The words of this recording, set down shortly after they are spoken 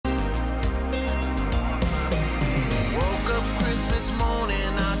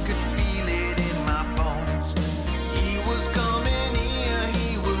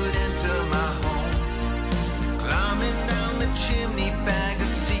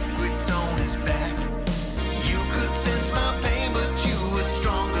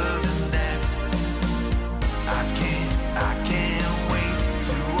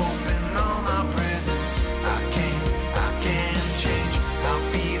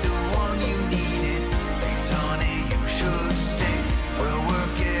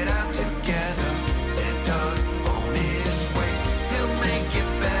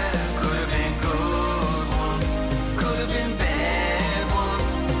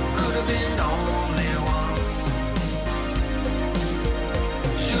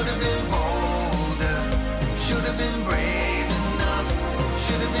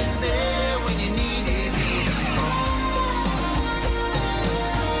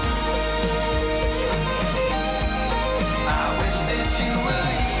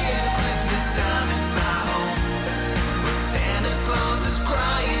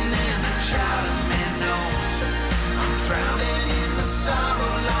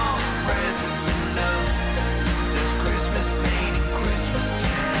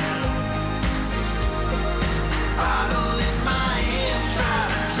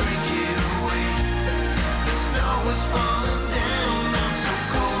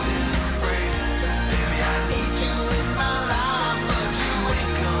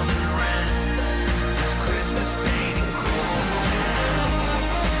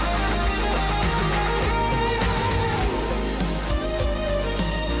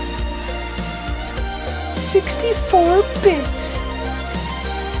64 bits.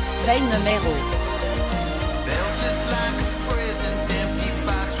 Play numero. Felt just like a present, empty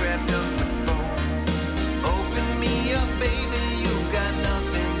box wrapped up with bow. Open me up, baby, you got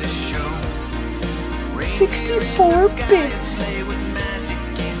nothing to show. 64 bits. Play with magic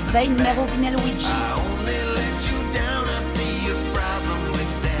in the Play numero Vinel Luigi. I only let you down, I see a problem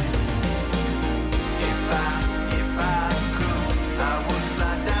with that. If I could, I would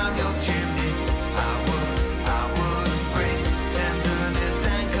slide down your chimney. I would bring tenderness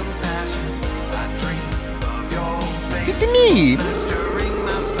and compassion. I dream of your face. It's me! Stirring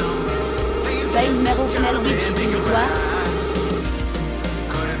my slumber. Please Play numero Vinel Luigi. Bonsoir.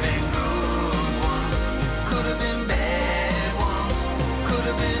 could have been good ones, could have been bad ones, could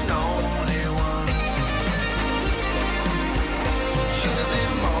have been only ones. Should have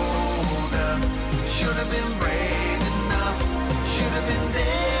been bolder, should have been brave enough, should have been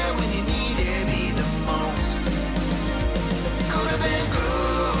there when you needed me the most. Could have been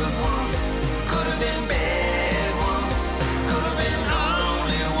good ones, could have been bad ones, could have been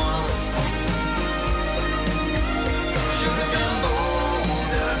only ones.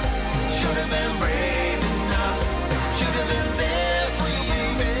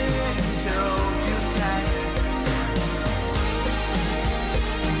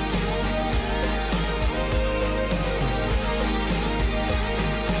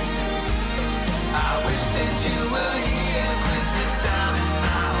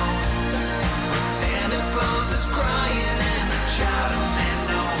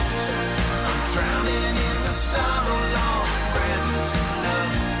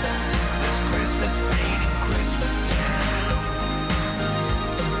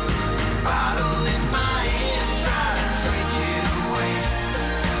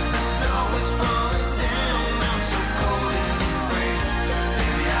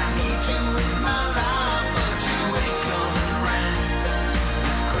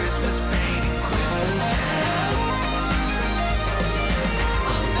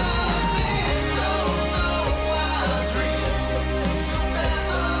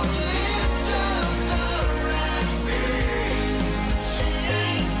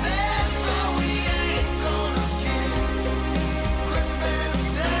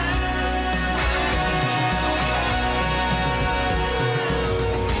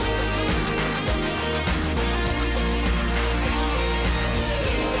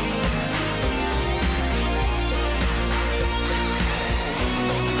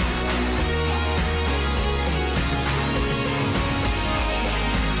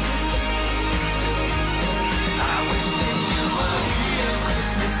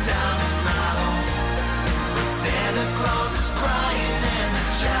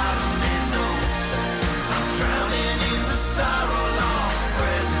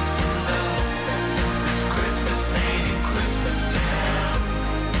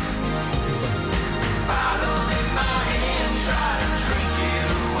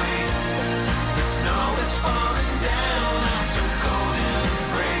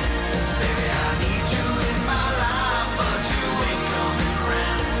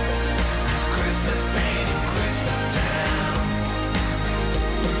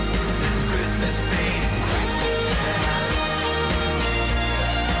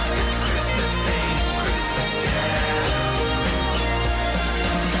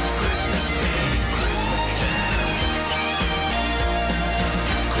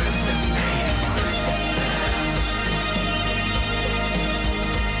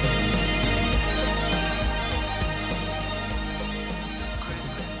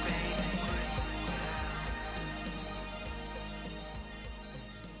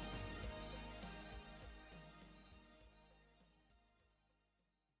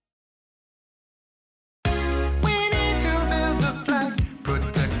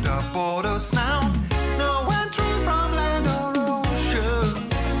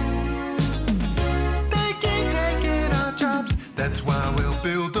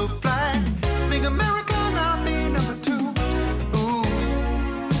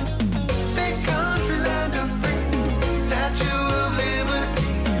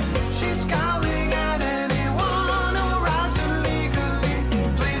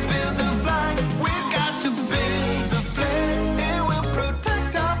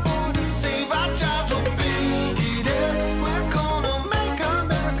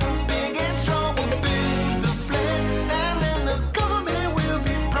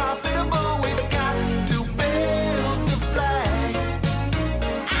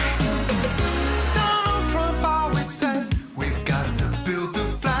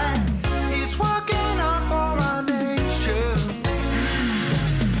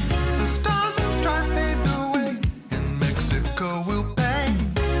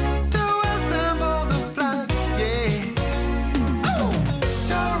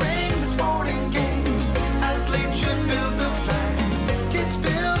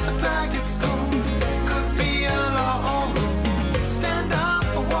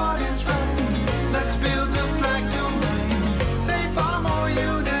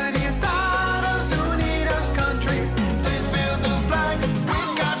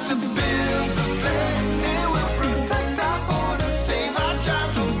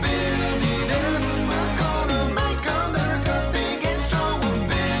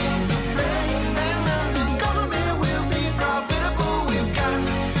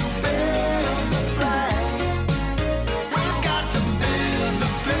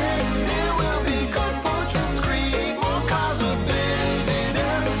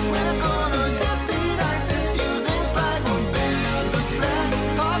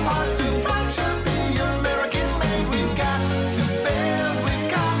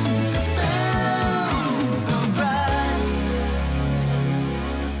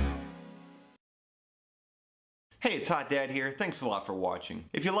 Hot Dad here. Thanks a lot for watching.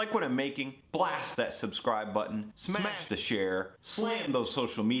 If you like what I'm making, blast that subscribe button, smash the share, slam those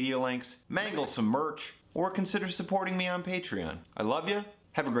social media links, mangle some merch, or consider supporting me on Patreon. I love you.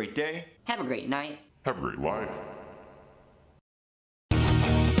 Have a great day. Have a great night. Have a great life.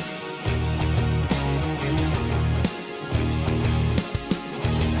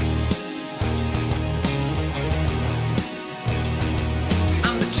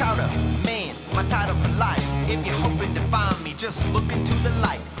 I'm the chowder man, my title for life. If you're hoping to find me, just look into the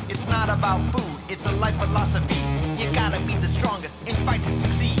light. It's not about food, it's a life philosophy. You gotta be the strongest and fight to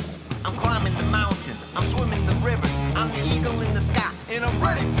succeed. I'm climbing the mountains, I'm swimming the rivers. I'm the eagle in the sky, and I'm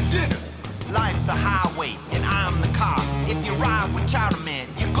ready for dinner. Life's a highway, and I'm the car. If you ride with Chowder Man,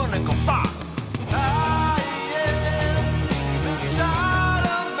 you're gonna go far. I am the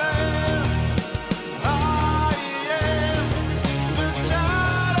Chowder Man. I am the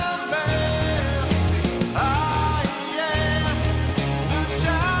Chowder Man. I am the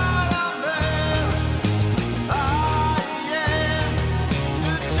Chowder Man. I am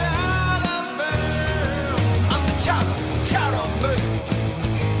the Chowder Man. I'm the Chowder Man.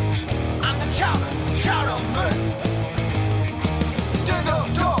 I'm the Chowder Man. Stand up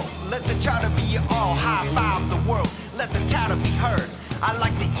tall, let the chowder be your all. High five the world, let the chowder be heard. I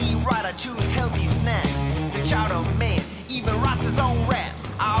like to eat right, I choose healthy snacks. The Chowder Man even writes his own raps.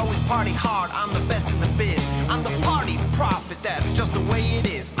 I always party hard, I'm the best in the biz. I'm the party prophet, that's just the way it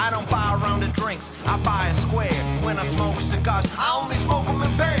is. I don't buy a round of drinks, I buy a square. When I smoke cigars, I only smoke them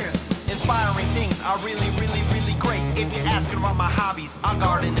in pairs. Inspiring things are really, really, really great. If you're asking about my hobbies, I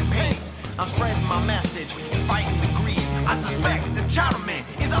garden and paint. I'm spreading my message and fighting the greed. I suspect the Chowder Man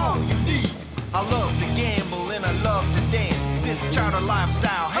is all you need. I love to gamble and I love to dance. This chowder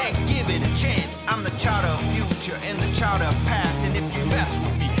lifestyle, hey, give it a chance. I'm the chowder future and the chowder past. And if you mess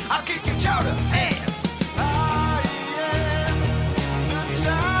with me, I'll kick your chowder ass. I am the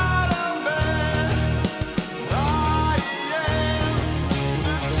Chowder Man. I am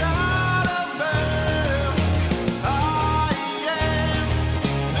the Chowder Man. I am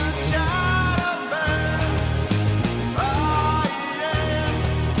the Chowder Man. I am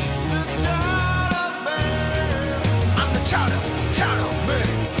the Chowder Man. I'm the Chowder Man. I'm the Chowder Man.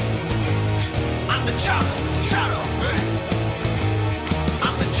 I'm the Chowder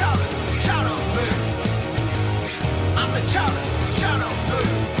Man. I'm the Chowder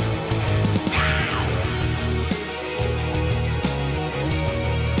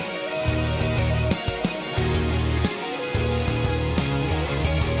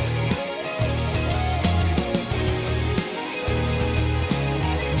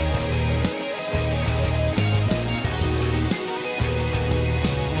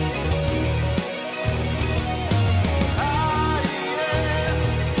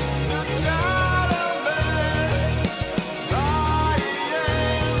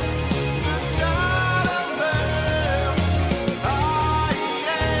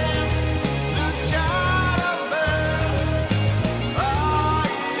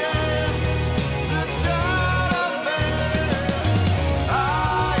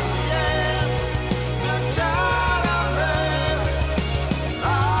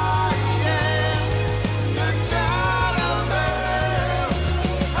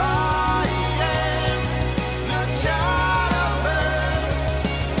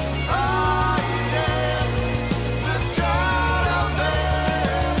Man.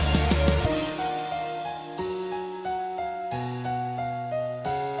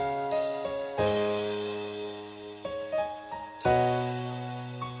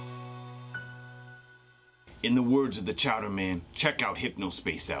 In the words of the Chowder Man, check out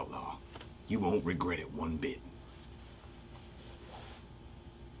Hypnospace Outlaw. You won't regret it one bit.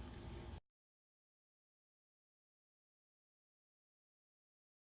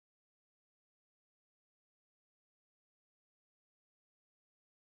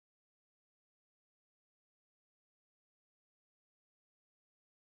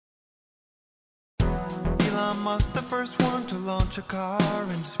 Elon Musk, the first one to launch a car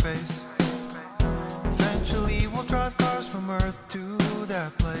into space. Eventually we'll drive cars from Earth to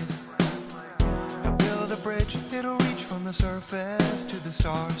that place. I'll build a bridge, it'll reach from the surface to the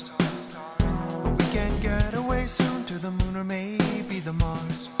stars. But we can get away soon to the moon or maybe the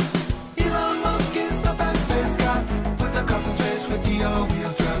Mars. Elon Musk is the best space guy. Put the cars in space with the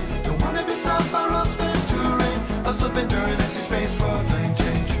all-wheel drive. Don't wanna be stopped by road space terrain. A slipping during icy space road lane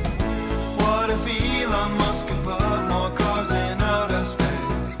change. What if Elon Musk can put more cars in outer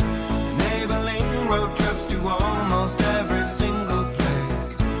space, enabling road trips to almost every single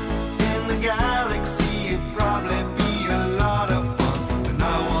place in the galaxy? It'd probably be a lot of fun, but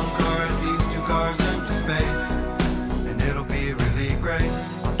not one car, at least two cars into space.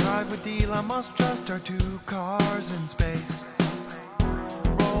 drive with Elon Musk, trust our 2 cars in space.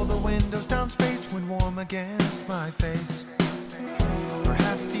 Roll the windows down, space wind warm against my face.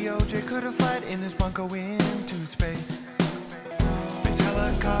 Perhaps the OJ could have fled in his Bronco into space. Space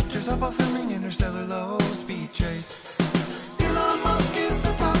helicopters up while filming interstellar low speed chase. Elon Musk is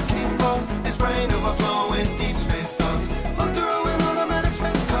the talking boss, his brain overflowing deep space thoughts. Float through an automatic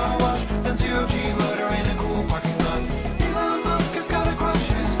space car wash, then zero-G loader in a cool parking lot. Elon Musk has gotta crush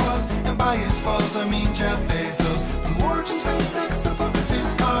his foes, and by his foes I mean Jeff Bezos. Blue Origin SpaceX, the focus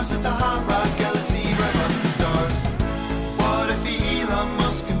is cars, it's a hot rod galaxy right up the stars. What if Elon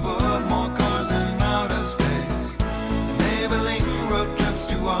Musk can put more cars in outer space, enabling road trips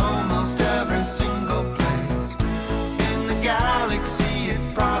to almost every single place in the galaxy?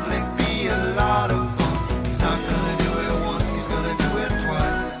 It'd probably be a lot of fun. He's not gonna do it once, he's gonna do it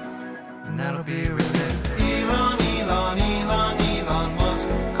twice, and that'll be really Elon Musk,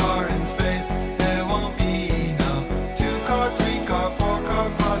 car in space. There won't be enough. 2 car, 3 car, 4 car,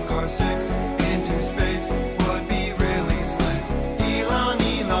 5 car, 6 into space would be really slick. Elon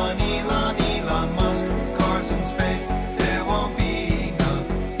Musk, cars in space. There won't be enough.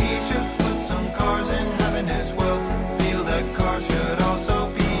 He should put some cars in heaven as well. Feel that cars should also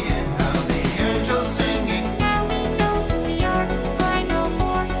be in hell. The angels singing. Now we know who we are, fly no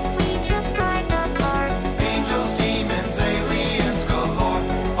more, we just drive the cars. Angels, demons, aliens galore,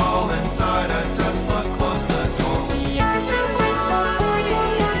 all inside a Tesla, close the door. We are so grateful for your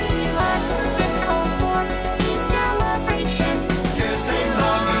work, Elon. This calls for a celebration. Kissing,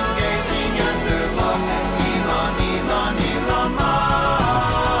 hugging, gazing at their love. Elon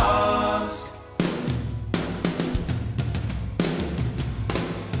Musk.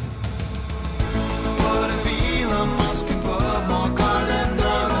 What if Elon Musk can put more cars in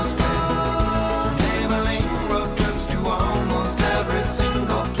outer space, enabling road trips to almost every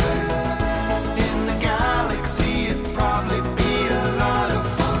single place in the galaxy? It'd probably be a lot of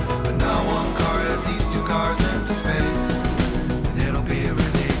fun, but not 1 car, at least 2 cars into space, and it'll be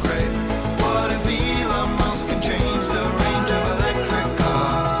really great. What if Elon Musk can change the range of electric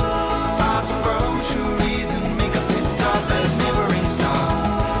cars, buy some groceries and make a pit stop at neighboring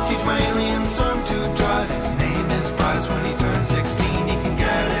stars, teach my alien son to drive. His name is Bryce. When he turns 16 he can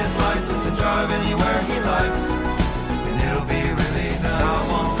get his license and drive anywhere he likes, and it'll be really nice. Not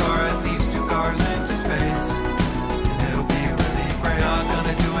 1 car, at least 2 cars into space, and it'll be really great. He's not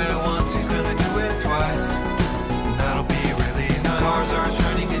gonna do it once, he's gonna do it twice, and that'll be really nice. Cars are a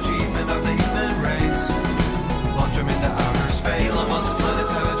shining achievement of the human race. Launch them into outer space. Elon Musk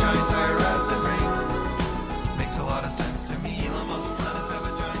planets have a giant tire as the ring. Makes a lot of sense to me. Elon Musk planets have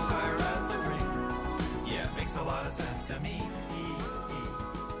a giant tire as the ring. Yeah, makes a lot of sense to me.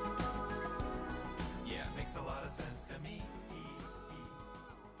 Yeah, makes a lot of sense to me.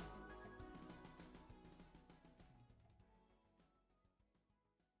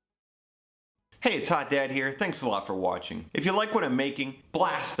 Hey, it's Hot Dad here. Thanks a lot for watching. If you like what I'm making,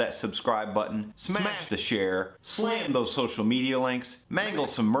 blast that subscribe button, smash the share, slam those social media links, mangle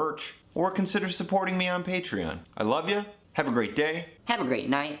some merch, or consider supporting me on Patreon. I love you. Have a great day. Have a great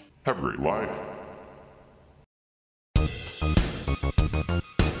night. Have a great life.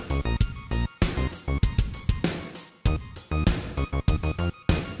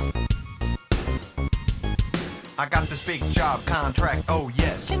 I got this big job contract, oh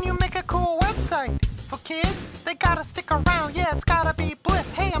yes. Can you make a cool website for kids? They gotta stick around, yeah, it's gotta be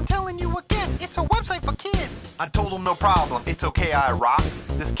bliss. Hey, I'm telling you again, it's a website for kids. I told him no problem, it's okay, I rock.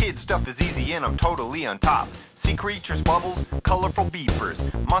 This kid stuff is easy and I'm totally on top. Sea creatures, bubbles, colorful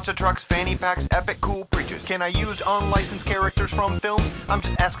beepers, monster trucks, fanny packs, epic cool preachers. Can I use unlicensed characters from films? I'm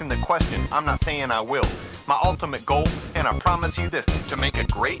just asking the question, I'm not saying I will. My ultimate goal, and I promise you this, to make a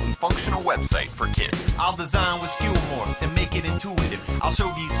great and functional website for kids. I'll design with skill morphs and make it intuitive. I'll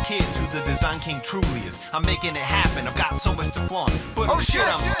show these kids who the design king truly is. I'm making it happen, I've got so much to flaunt. But oh shit,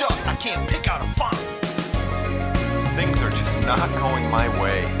 I'm stuck, I can't pick out a font. Things are just not going my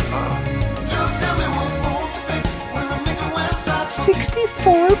way. Just tell me what phone to pick when I make a website.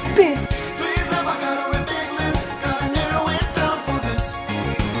 64 bits. Please have I got a big list, gotta narrow it down for this.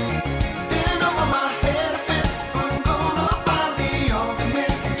 Been over my head a bit, but I'm gonna find the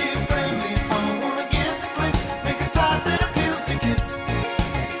ultimate. Get friendly, fun, wanna get the clicks, make a site that appeals to kids.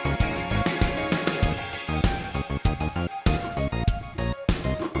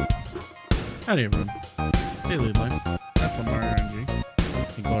 Howdy everyone. Hey Leadline. That's a Mario RNG.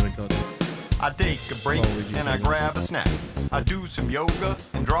 You got it. I take a break and I grab a snack. I do some yoga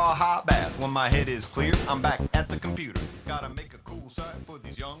and draw a hot bath. When my head is clear, I'm back at the computer. Gotta make a cool site for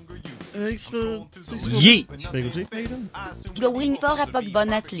these younger youths. Thanks for Yeet. Bagel G. How you doing? Going for a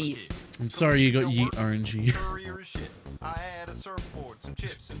Pokebon at least. I'm sorry you got yeet RNG. I had a surfboard, some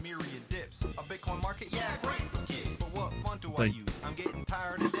chips, and myriad dips. A Bitcoin market, yeah, great for kids. But what fun do I use? I'm getting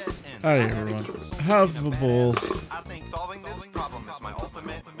tired of dead ends. Hi everyone. Have a ball. I think solving this problem is my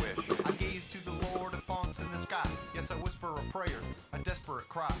ultimate wish. I gaze to the Lord of fonts in the sky. Yes, I whisper a prayer, a desperate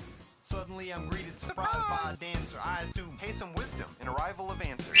cry. Suddenly I'm greeted surprised by a dancer. I assume, hey, some wisdom, an arrival of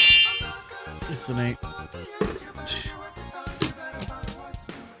answers. Listen, Nate.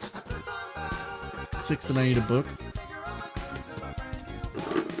 6 and I need a book.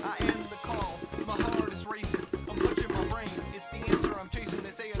 I end the call, my heart is racing. I'm punching my brain, it's the answer I'm chasing.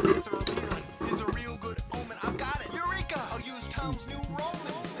 It's a answer appearing. Is a real good omen. I've got it. Eureka! I'll use Tom's new Roman.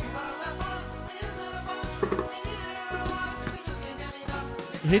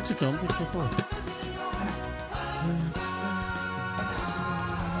 I hate to come, it's so fun.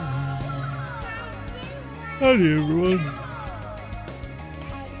 Howdy everyone.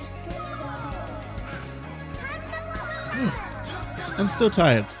 I'm still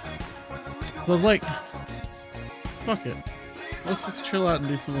tired. So I was like, fuck it. Let's just chill out and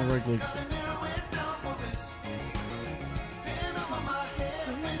do some more reg league stuff.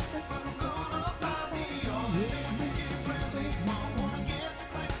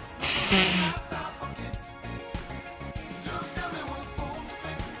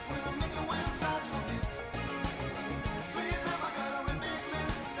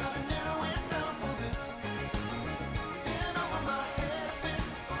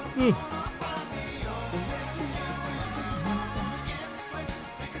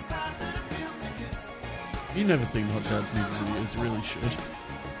 You've never seen Hot Dad's music videos, you really should.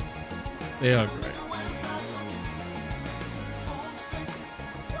 They are great.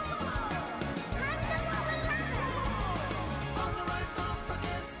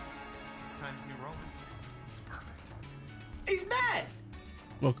 He's mad!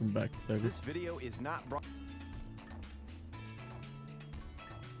 Welcome back, Douglas. This video is not brought.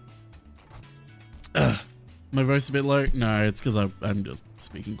 My voice a bit low? No, it's because I'm just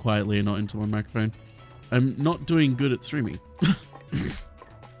speaking quietly and not into my microphone. I'm not doing good at streaming. Hey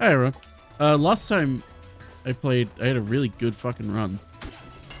everyone. Last time I played, I had a really good fucking run.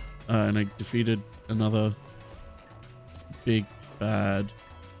 And I defeated another big bad.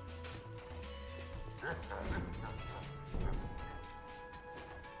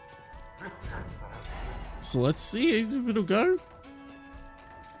 So let's see if it'll go.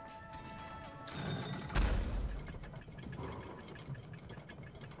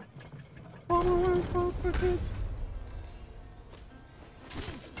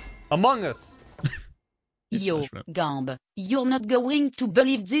 Among Us. Yo, Gamb, you're not going to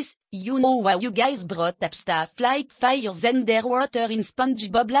believe this. You know how you guys brought up stuff like fires and water in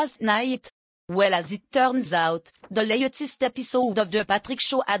SpongeBob last night? Well, as it turns out, the latest episode of the Patrick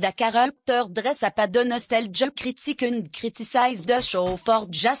Show had a character dress up as a nostalgia critic and criticized the show for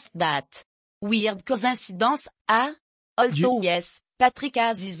just that. Weird coincidence, ah? Also, yes, Patrick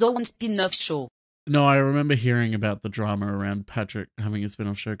has his own spin-off show. No, I remember hearing about the drama around Patrick having a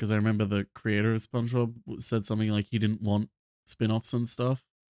spin-off show because I remember the creator of SpongeBob said something like he didn't want spin-offs and stuff.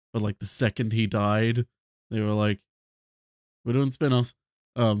 But like the second he died, they were like, we're doing spin-offs.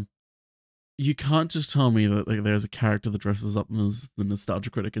 You can't just tell me that like there's a character that dresses up as the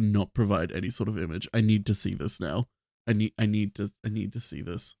nostalgia critic and not provide any sort of image. I need to see this now. I need to see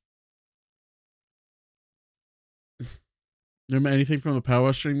this. Remember anything from the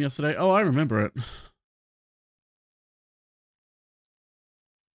Power stream yesterday? Oh, I remember it.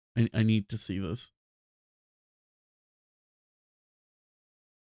 I need to see this.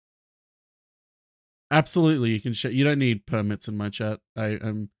 Absolutely, you can share. You don't need permits in my chat.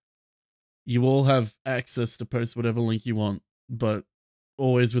 You all have access to post whatever link you want, but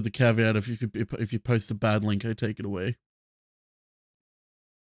always with the caveat of if you post a bad link, I take it away.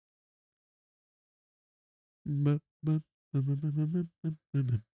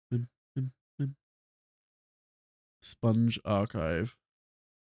 Sponge archive.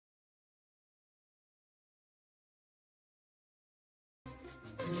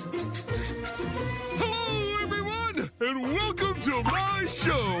 Hello, everyone, and welcome to my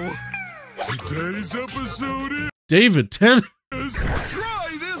show. Today's episode is David Tennant.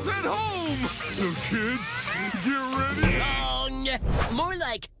 Try This at Home. So, kids, get ready. Wrong. More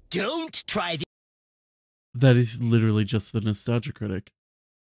like, don't try this. That is literally just the nostalgia critic.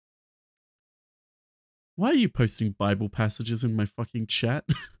 Why are you posting Bible passages in my fucking chat?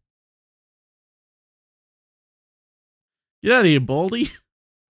 Get out of here, Baldy.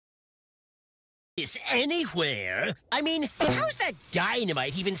 this anywhere. I mean, how's that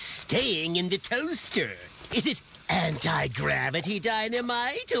dynamite even staying in the toaster? Is it anti-gravity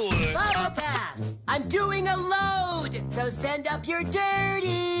dynamite or... Bubble pass! I'm doing a load, so send up your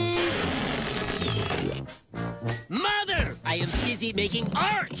dirties! Mother! I am busy making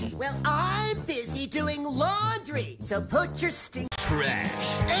art! Well, I'm busy doing laundry, so put your stink...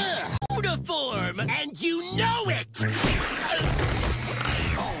 Trash. Ugh! Uniform! And you know it!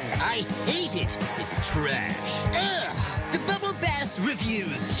 I hate it! It's trash. Ugh! The Bubble Bass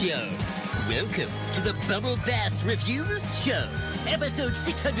Reviews Show. Welcome to the Bubble Bass Reviews Show, episode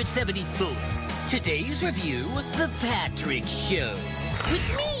 674. Today's review, The Patrick Show.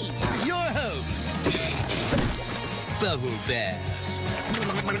 With me, your host, Bubble Bass.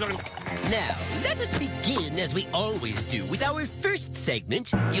 Now, let us begin as we always do with our first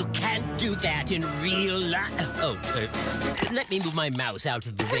segment. You can't do that in real life. Oh, let me move my mouse out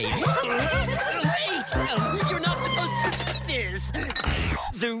of the way. Wait! You're not supposed to do this.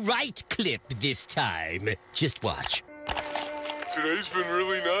 The right clip this time. Just watch. Today's been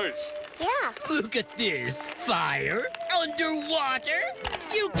really nice. Yeah. Look at this. Fire? Underwater?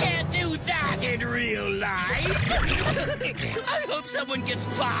 You can't do that in real life. I hope someone gets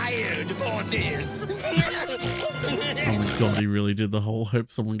fired for this. Oh my god, he really did the whole hope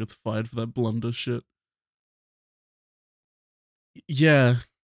someone gets fired for that blunder shit. Yeah.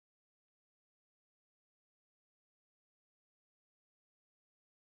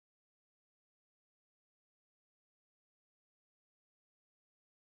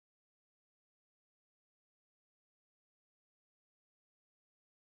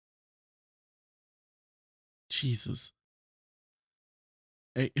 Jesus.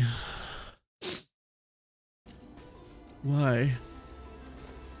 Why?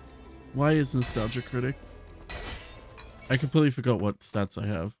 Why is Nostalgia Critic? I completely forgot what stats I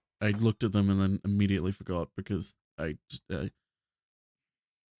have. I looked at them and then immediately forgot because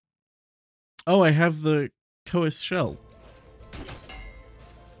oh, I have the Coast Shell.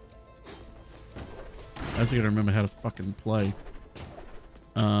 I also gotta remember how to fucking play.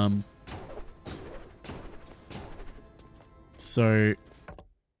 So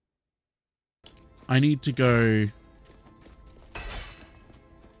I need to go.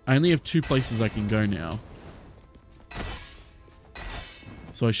 I only have 2 places I can go now.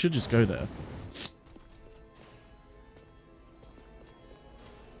 So I should just go there.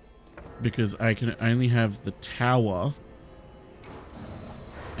 Because I only have the tower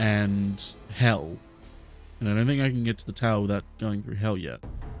and hell. And I don't think I can get to the tower without going through hell yet.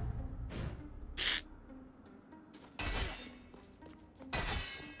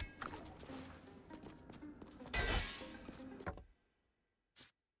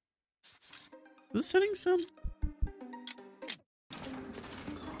 The settings sound...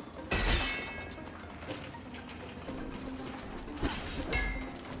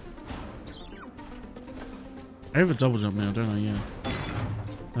 I have a double jump now, don't I? Yeah.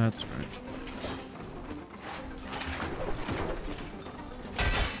 That's right.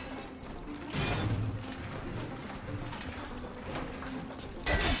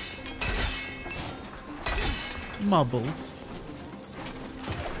 Marbles.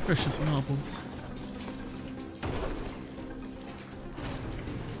 Precious marbles.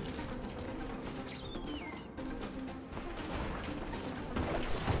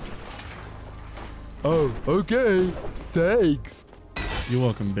 Oh, okay. Thanks. You're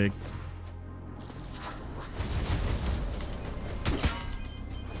welcome, Big.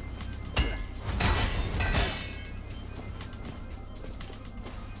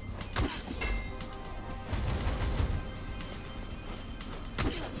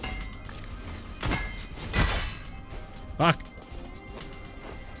 Fuck.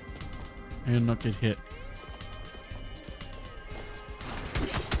 I did not get hit.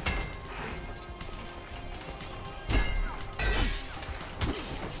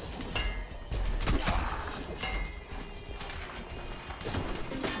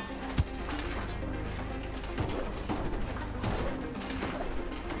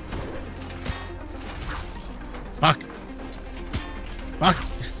 Fuck. Fuck.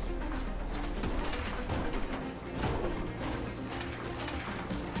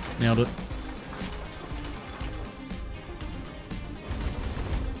 Nailed it.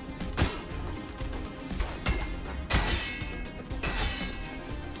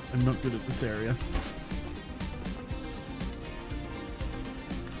 I'm not good at this area.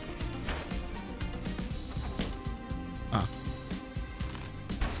 Ah.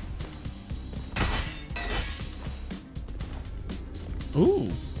 Ooh.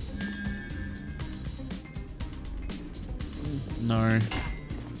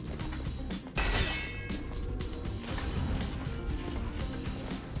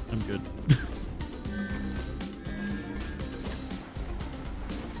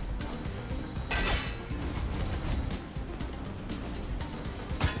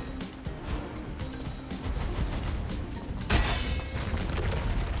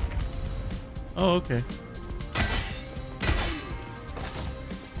 Oh, okay.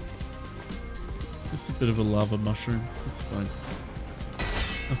 It's a bit of a lava mushroom. It's fine.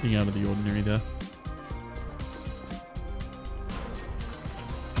 Nothing out of the ordinary there.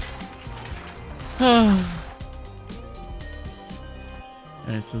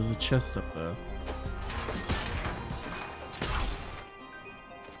 Okay, so there's a chest up there.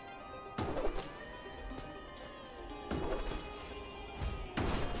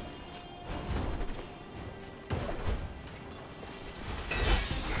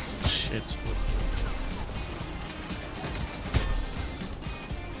 Shit.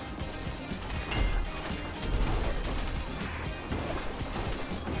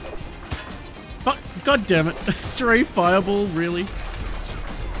 Fuck! God damn it! A stray fireball, really?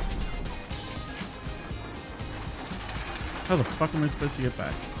 How the fuck am I supposed to get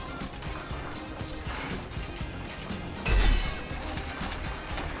back?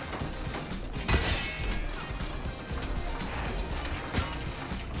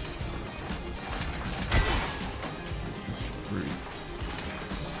 That's rude.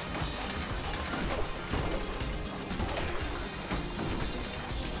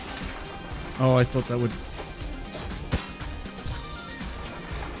 Oh, I thought that would...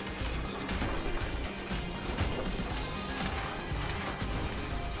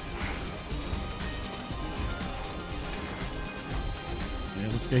 Yeah,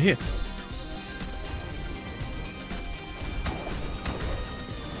 let's go here.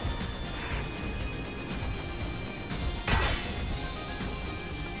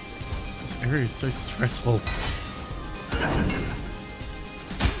 This area is so stressful.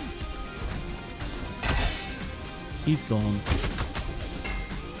 He's gone.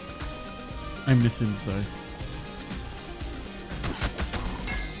 I miss him so.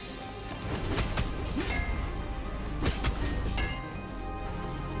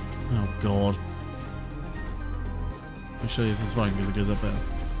 Oh god. Actually, this is fine because it goes up there.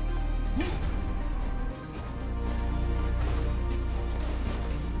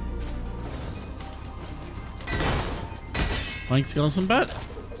 Flying skeleton bat.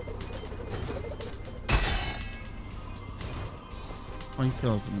 Flying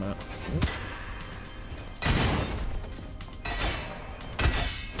skeleton bat.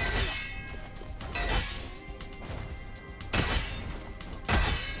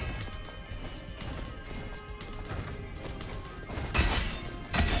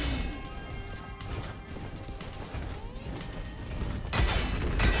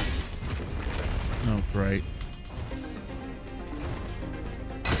 Oh, great.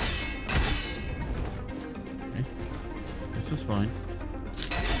 Okay. This is fine.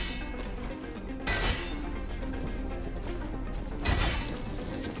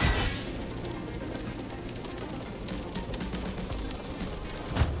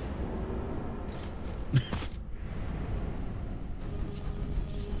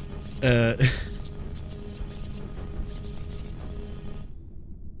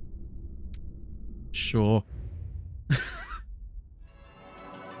 Sure.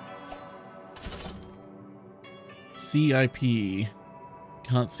 CIP.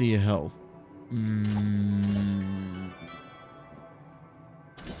 Can't see your health.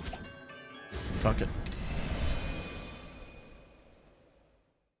 Fuck it.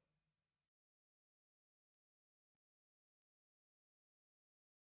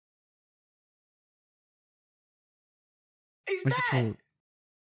 He's My back. controller.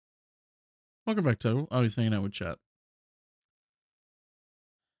 Welcome back, Total. Oh, he's hanging out with chat.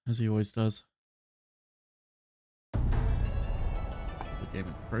 As he always does. The game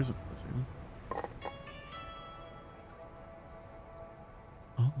had frozen for a second.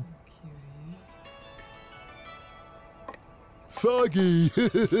 Oh. Foggy!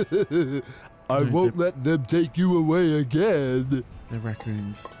 I won't let them take you away again. They're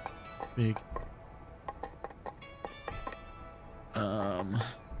raccoons. Big.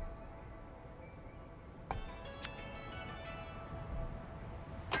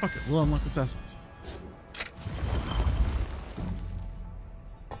 Fuck it, we'll unlock assassins.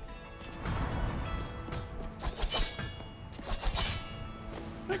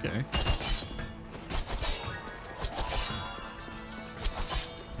 Okay.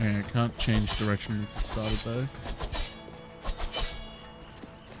 Okay, I can't change direction once it started though.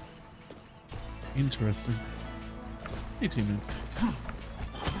 Interesting. Hey, T-Man.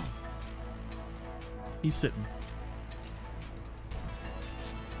 He's sitting.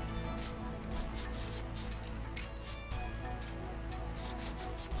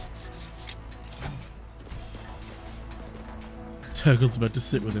 Turgle's about to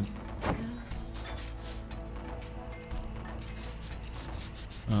sit with him.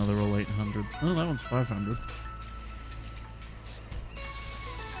 Oh, they're all 800. Oh, that one's 500.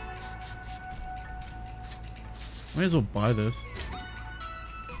 May as well buy this.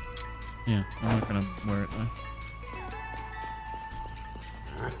 Yeah, I'm not gonna wear it though.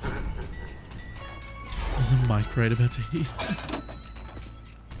 There's a mic right about to heat.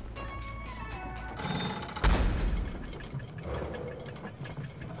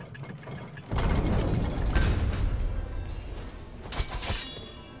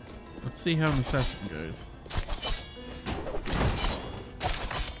 Let's see how an assassin goes.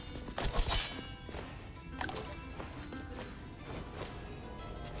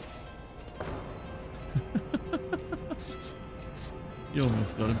 You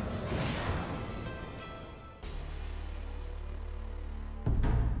almost got him.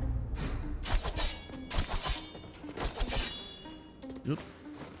 Yep.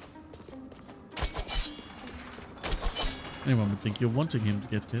 Anyone would think you're wanting him to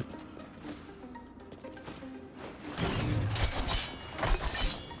get hit.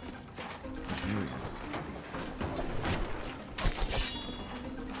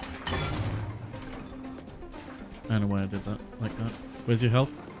 I don't know why I did that like that. Where's your health?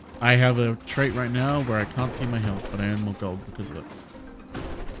 I have a trait right now where I can't see my health, but I earn more gold because of it.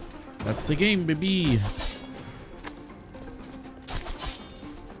 That's the game, baby.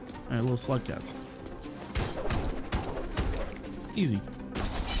 Alright, little slug cats. Easy.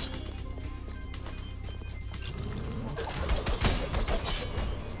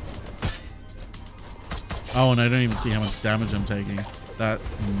 Oh, and I don't even see how much damage I'm taking. That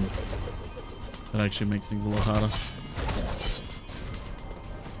actually makes things a lot harder.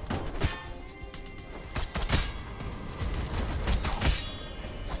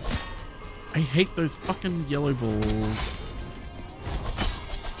 I hate those fucking yellow balls.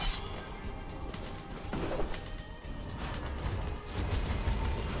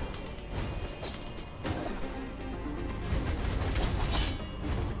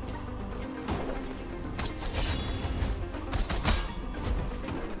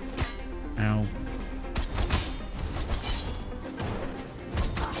 Ow.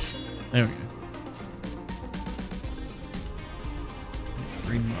 There we go.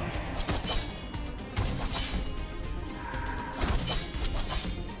 Green mask.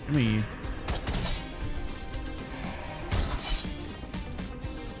 Come here.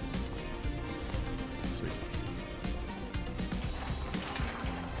 Sweet.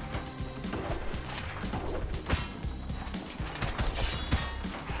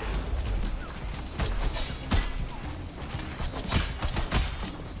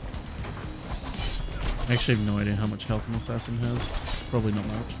 I actually have no idea how much health an assassin has. Probably not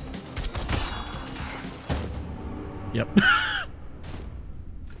much. Yep.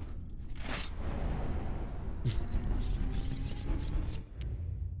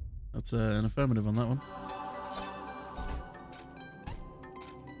 That's an affirmative on that one.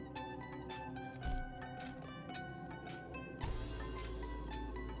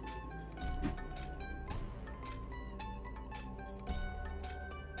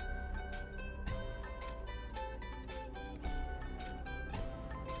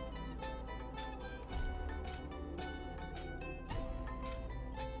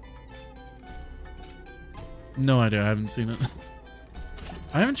 No idea, I haven't seen it.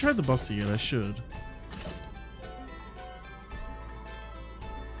 I haven't tried the boxer yet, I should.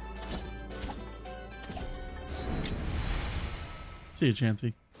 See you,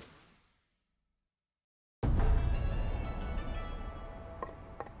 Chansey.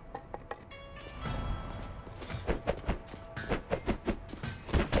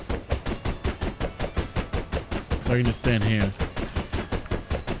 So I can just stand here.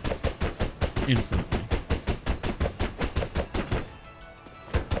 Infinitely.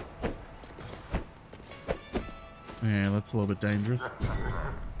 Yeah, that's a little bit dangerous.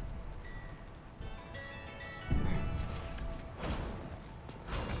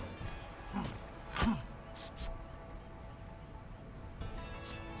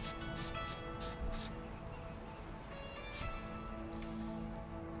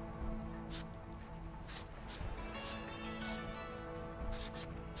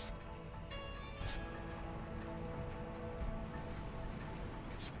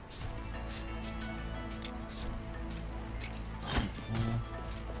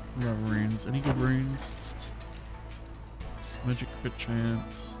 Runes. Any good runes? Magic crit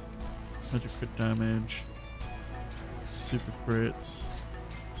chance. Magic crit damage. Super crits.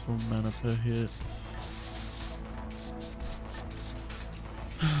 Sword mana per hit.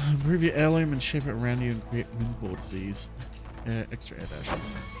 Improve your heirloom and shape it around you and create wind vortices. Extra air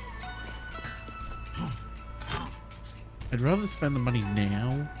dashes. I'd rather spend the money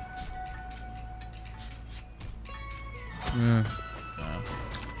now. Wow.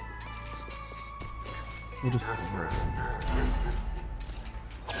 We'll just...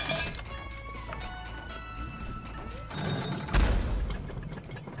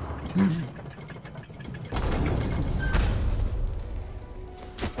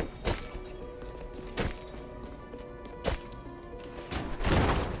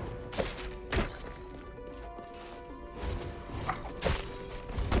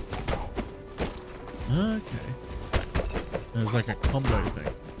 Okay. There's like a combo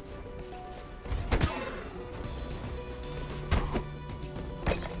thing.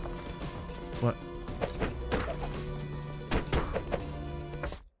 What?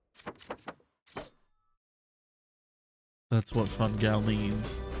 That's what fun gal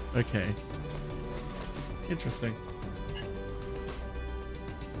means. Okay. Interesting.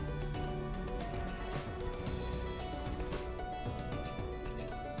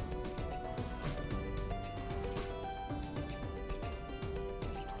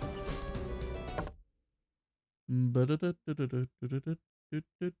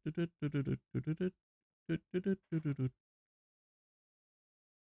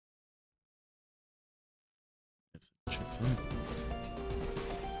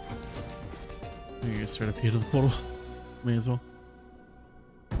 You guys straight up here to the portal. May as well.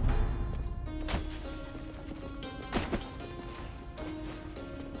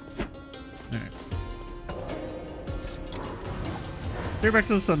 Alright. So you're back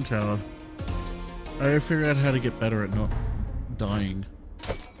to the Sun Tower. I figured out how to get better at not dying.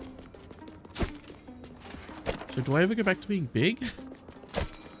 So do I ever go back to being big?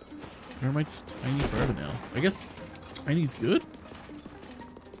 Or am I just tiny forever now? I guess tiny's good?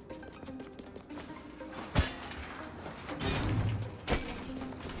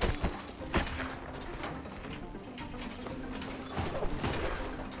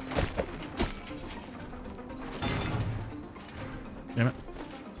 Damn it.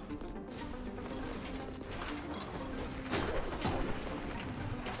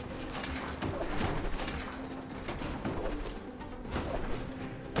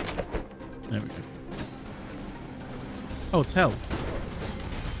 There we go. Oh, it's hell.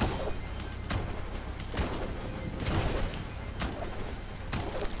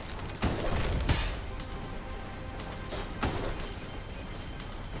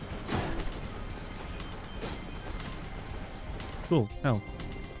 Cool, hell.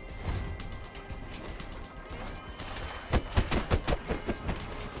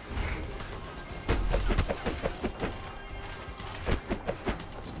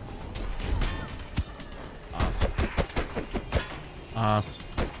 Ass.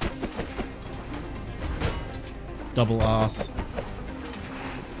 Double ass.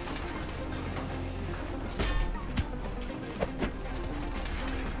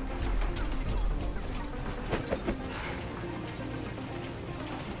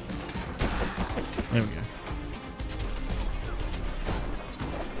 There we go.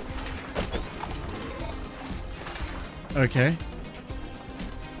 Okay.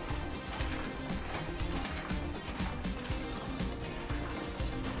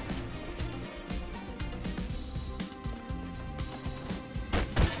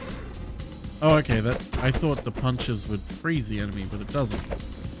 Oh, okay, that I thought the punches would freeze the enemy, but it doesn't.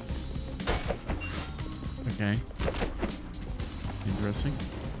 Okay. Interesting.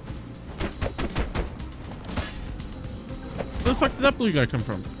 Where the fuck did that blue guy come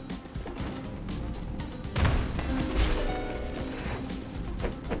from?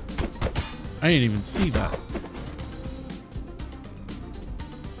 I didn't even see that.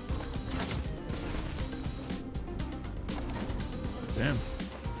 Damn.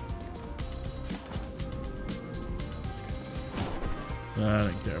 I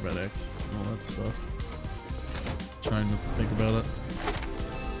don't care about X and all that stuff. Trying not to think about it.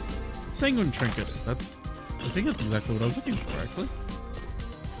 Sanguine Trinket. That's... I think that's exactly what I was looking for, actually.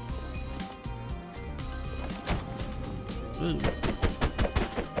 Ooh.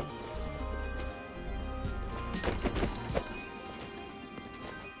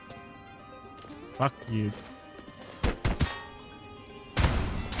 Fuck you.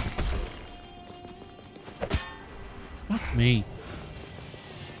 Fuck me.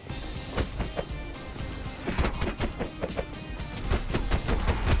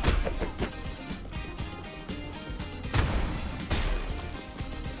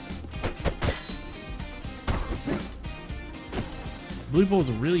 Blue balls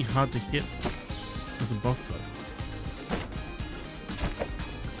are really hard to hit as a boxer.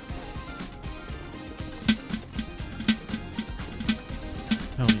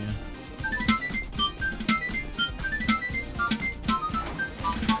 Hell yeah.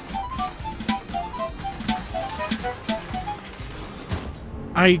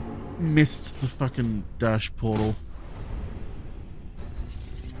 I missed the fucking dash portal.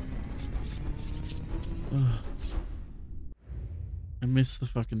 Ugh. I missed the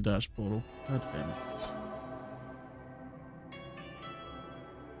fucking dash portal. God damn it.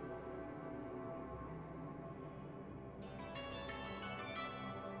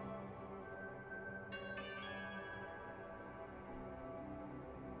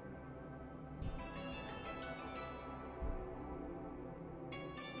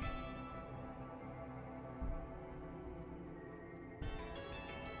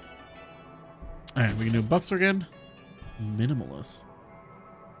 Alright, we can do Buxer again. Minimalist.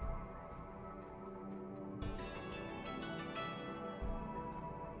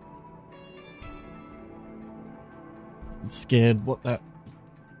 I'm scared what that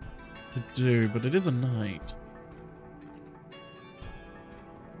could do, but it is a knight.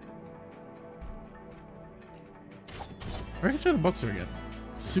 I reckon try the Buxer again.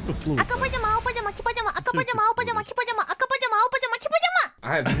 Super fluid.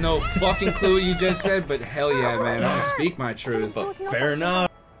 I have no fucking clue what you just said, but hell yeah, man. I'm gonna speak my truth. But fair enough.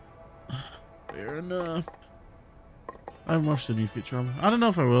 Fair enough. I haven't watched the new Futurama. I don't know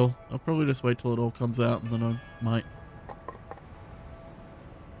if I will. I'll probably just wait till it all comes out and then I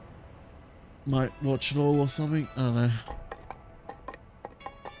might watch it all or something. I don't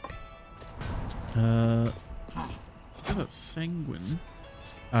know. Oh, that's Sanguine.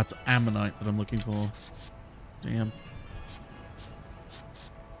 That's Ammonite that I'm looking for. Damn.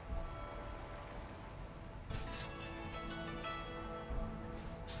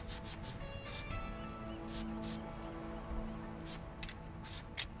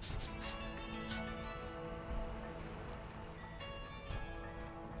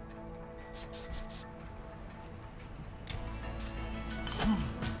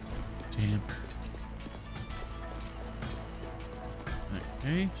 Damn.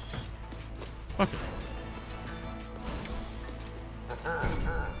 Nice. Fuck it.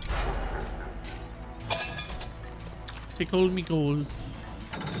 Take hold of me gold.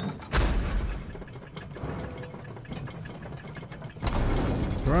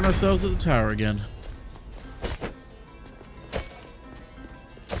 Throwing ourselves at the tower again.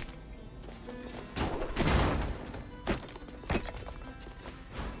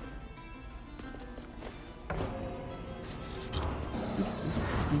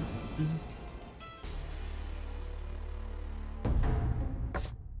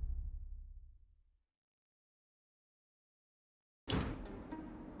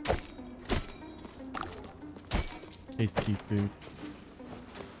 Tasty food.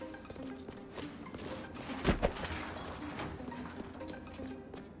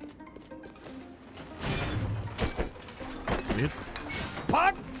 Weird.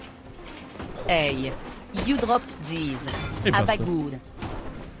 What? Hey, you dropped these. Hey, Have a Buster. good.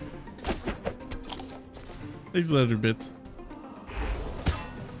 Thanks, 100 bits.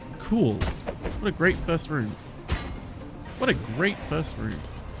 Cool. What a great first room. What a great first room.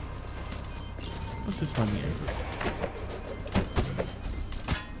 Let's just find the exit.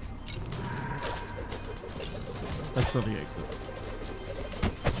 That's not the exit.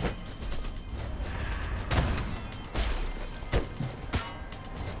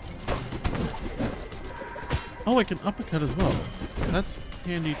 Oh, I can uppercut as well. That's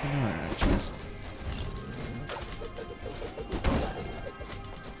handy to know, actually.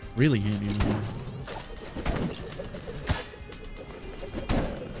 Really handy to know.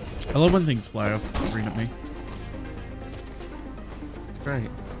 I love when things fly off the screen at me. It's great.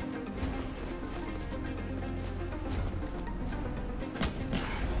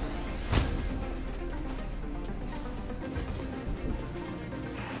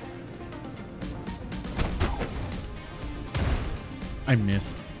 I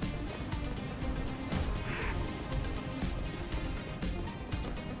missed.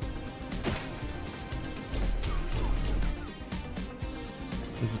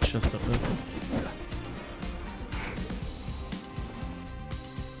 There's a chest up there.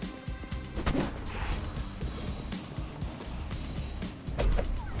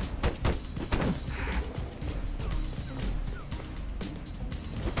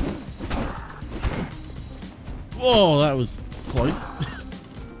 Whoa, that was close.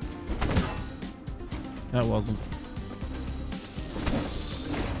 That wasn't.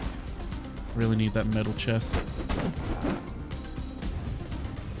 Really need that metal chest.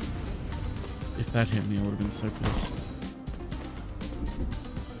 If that hit me, I would have been so pissed.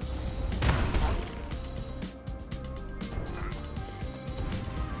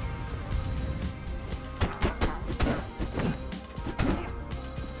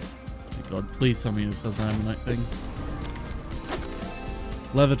 Thank God, please tell me this has an ammonite thing.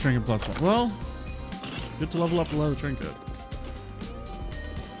 Leather trinket +1. Well, good to level up the leather trinket.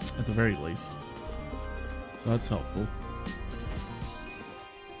 At the very least. So that's helpful.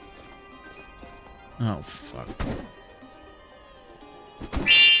 Oh, fuck.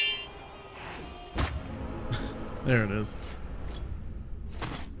 There it is.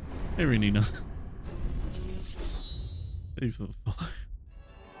 Hey, Renina. Thanks for the follow.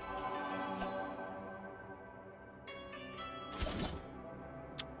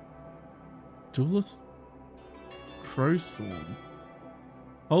 Duelist Crow Storm.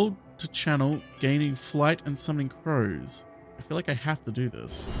 Hold to channel, gaining flight and summoning crows. I feel like I have to do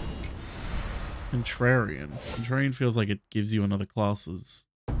this. Contrarian. Contrarian feels like it gives you another class's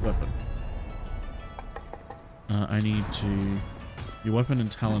weapon. I need to... Your weapon and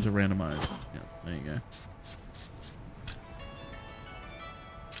talent are randomized. Yeah, there you go.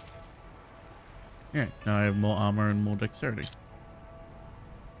 Yeah, now I have more armor and more dexterity.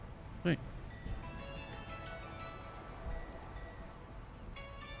 Wait.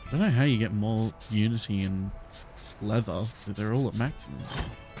 I don't know how you get more unity in leather, but they're all at maximum.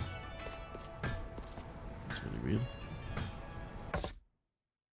 That's really weird.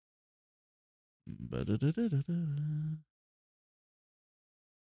 Ba-da-da-da-da-da.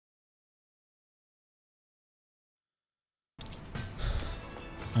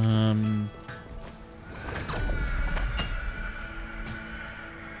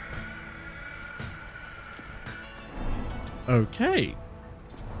 Okay.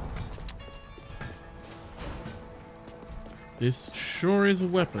 This sure is a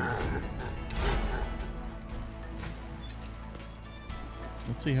weapon.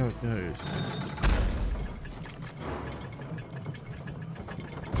 Let's see how it goes.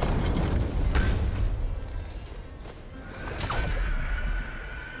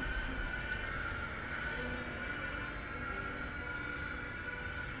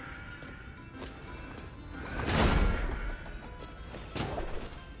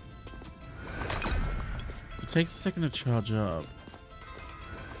 It takes a second to charge up.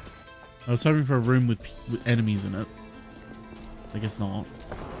 I was hoping for a room with enemies in it. I guess not.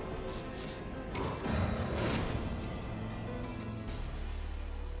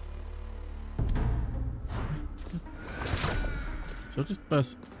 So I'll just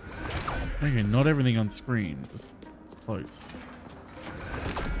burst. Okay, not everything on screen, just close.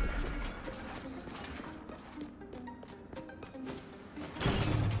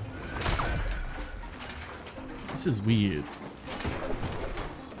 This is weird.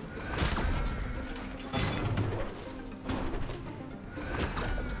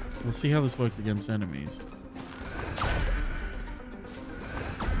 We'll see how this works against enemies.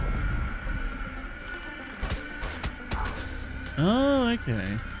 Oh,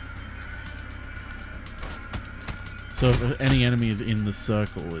 okay. So if any enemy is in the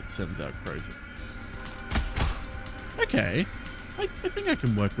circle, it sends out crows. Okay. I think I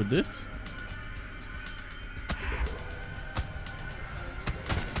can work with this.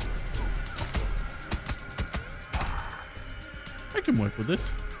 I can work with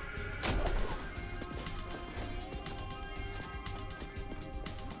this.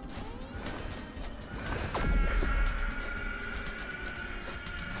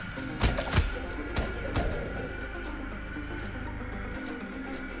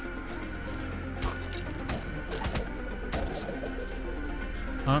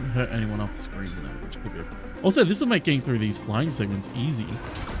 Can't hurt anyone off screen though, which could be. Also, this will make getting through these flying segments easy,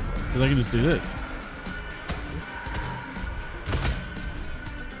 because I can just do this.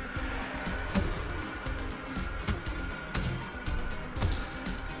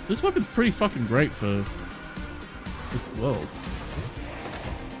 This weapon's pretty fucking great for this world.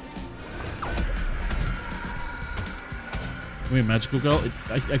 Are we a magical girl?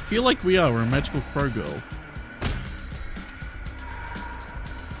 I feel like we are. We're a magical crow girl.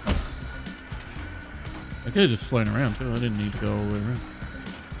 I could have just flown around too. I didn't need to go all the way around.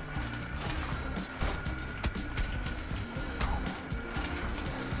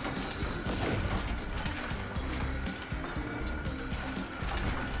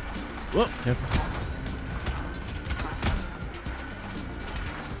 Whoa, careful.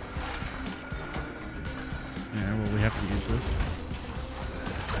 Yeah, well, we have to use this.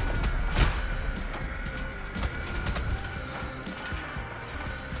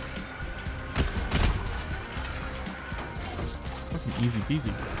 Fucking easy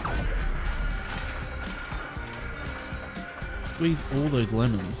peasy. Squeeze all those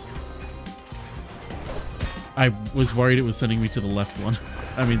lemons. I was worried it was sending me to the left one.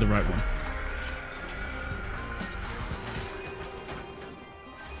 I mean the right one.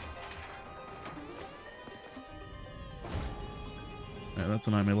 Yeah, that's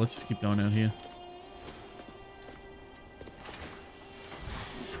a nightmare. Let's just keep going out here.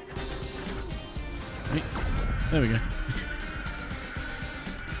 Wait. There we go.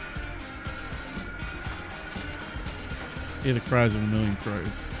 Hear the cries of a million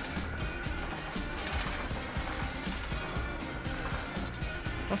crows.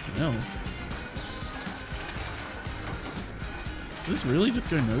 Fucking hell. Does this really just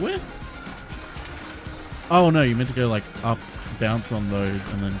go nowhere? Oh no, you meant to go like up, bounce on those,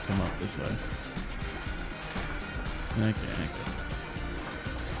 and then come up this way. Okay.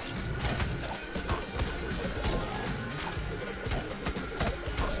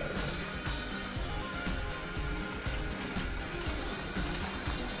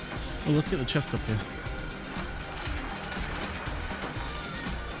 Well, let's get the chest up here.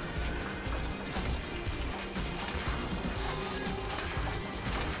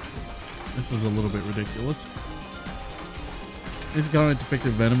 This is a little bit ridiculous. This guy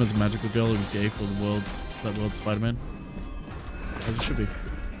depicted Venom as a magical girl who was gay for the world's Spider-Man. As it should be.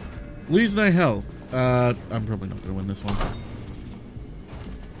 Lose no health. I'm probably not gonna win this one.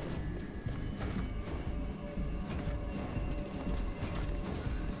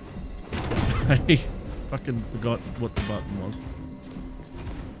 I fucking forgot what the button was.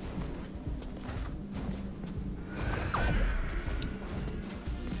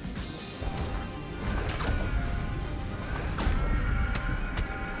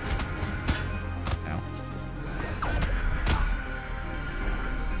 Ow.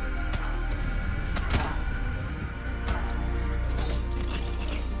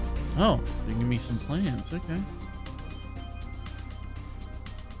 Oh, they give me some plans. Okay.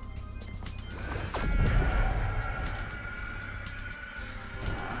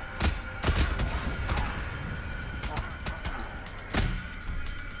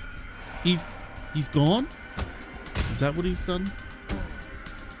 He's gone? Is that what he's done?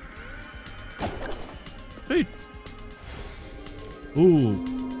 Food. Ooh.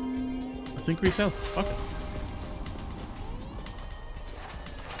 Let's increase health. Fuck it.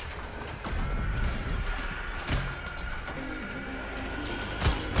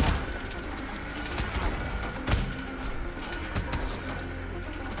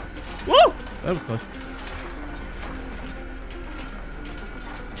 Woo! That was close.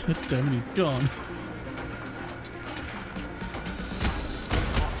 God damn it, he's gone.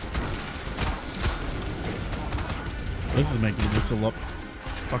 This is making this a lot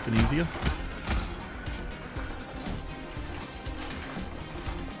fucking easier.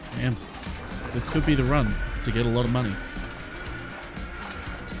 Damn. This could be the run to get a lot of money.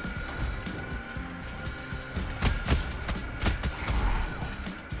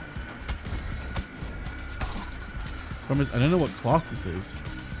 Problem is, I don't know what class this is.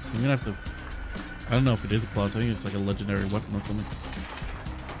 So I'm gonna have to... I don't know if it is a class. I think it's like a legendary weapon or something.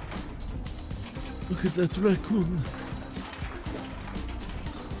 Look at that raccoon.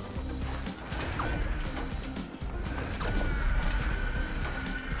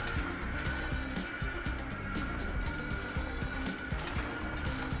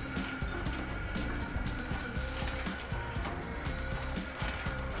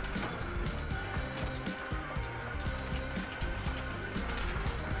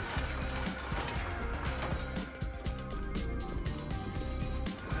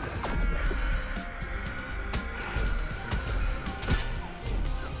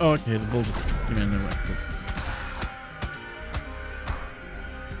 Oh, okay, the ball just came in nowhere.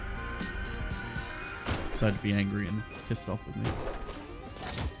 Decided to be angry and pissed off with me.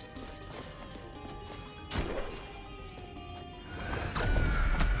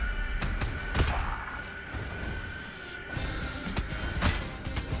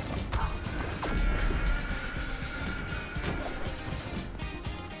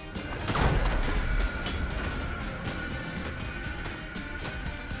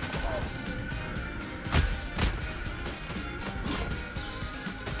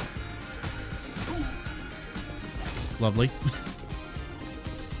 Lovely.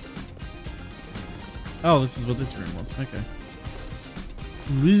 Oh, this is what this room was. Okay.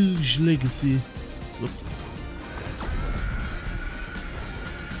 Rouge Legacy. Whoops.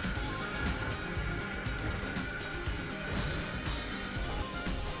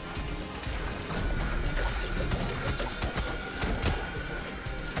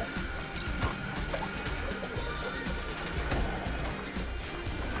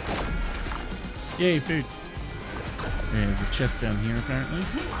 Yay, food. There's a chest down here, apparently.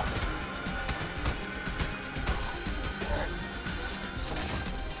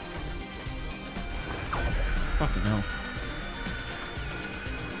 Fucking hell.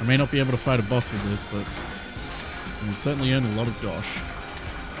 I may not be able to fight a boss with this, but And certainly earn a lot of dosh.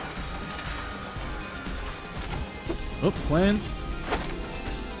 Oh, plans.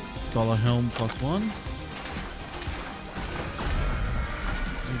 Scholar Helm +1.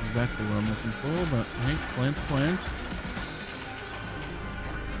 Exactly what I'm looking for, but hey, plans.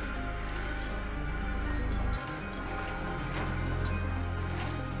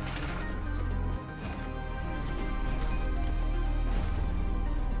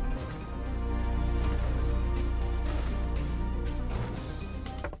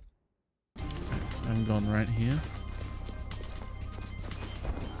 So I'm going right here.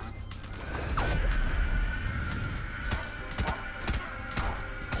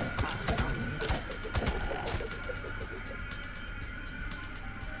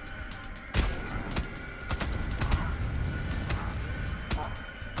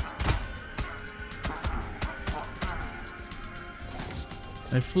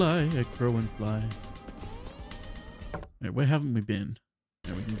 I fly, I crow and fly. Wait, where haven't we been?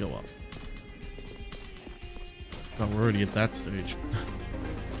 Yeah, we can go up. But we're already at that stage.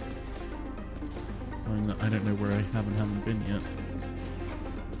 I don't know where I haven't been yet.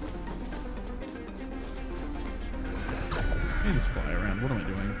 I can just fly around. What am I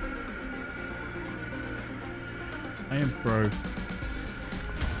doing? I am pro.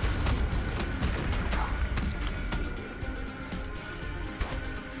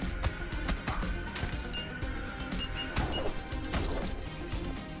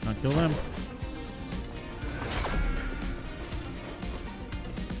 Not kill them.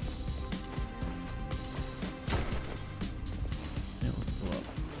 Yeah, let's go up.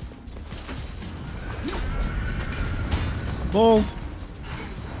 Balls!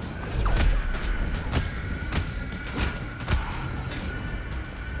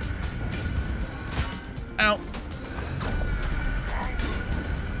 Ow!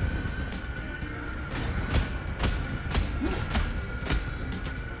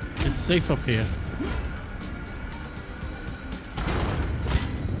 It's safe up here.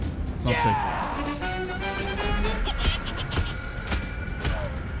 Not safe.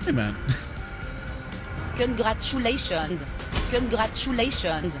 Hey man. Congratulations.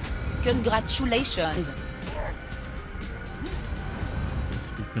 Congratulations. Congratulations.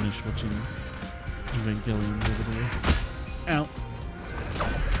 Yes, we finished watching Evangelion the other day. Ow.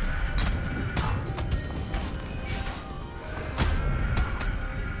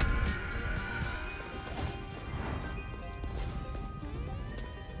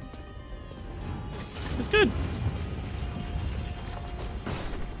 It's good.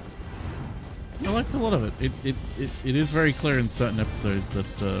 I liked a lot of it. It is very clear in certain episodes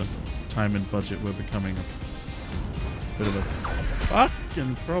that time and budget were becoming a bit of a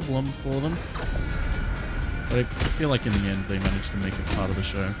fucking problem for them. But I feel like in the end they managed to make it part of the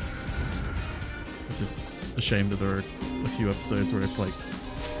show. It's just a shame that there are a few episodes where it's like,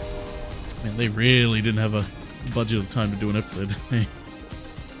 man, they really didn't have a budget of time to do an episode.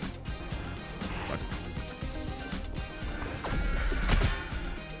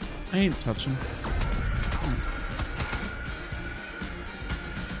 I ain't touching.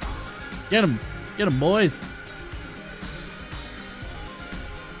 Get him! Get him, boys!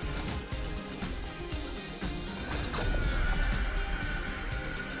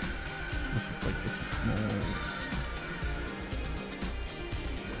 This looks like this is small.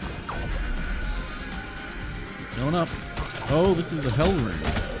 Going up. Oh, this is a hell room.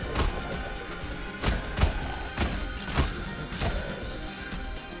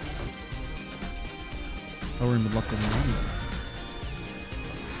 Hell room with lots of money.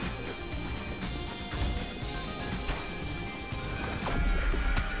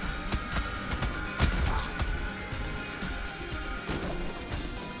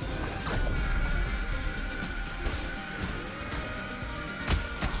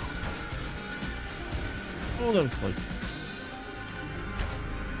 Oh, that was close.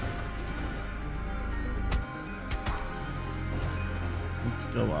 Let's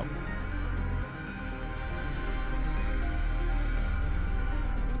go up.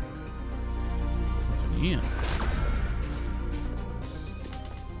 What's in here?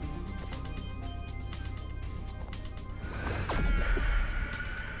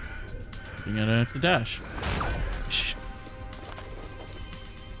 You're gonna have to dash.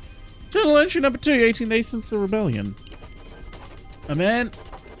 Journal entry number 2, 18 days since the rebellion.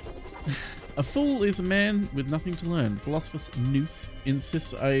 A fool is a man with nothing to learn. Philosopher Noose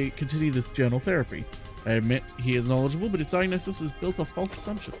insists I continue this journal therapy. I admit he is knowledgeable, but his diagnosis is built off false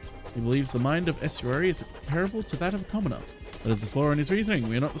assumptions. He believes the mind of estuary is comparable to that of a commoner. That is the flaw in his reasoning.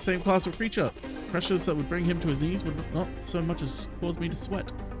 We are not the same class of creature. Pressures that would bring him to his knees would not so much as cause me to sweat.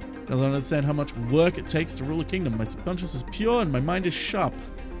 Doesn't understand how much work it takes to rule a kingdom. My subconscious is pure and my mind is sharp.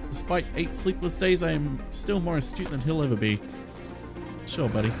 Despite 8 sleepless days, I am still more astute than he'll ever be. Sure,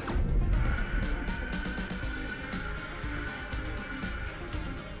 buddy.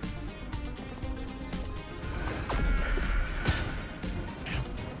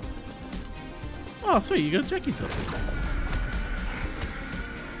 Oh, sweet, you gotta check yourself.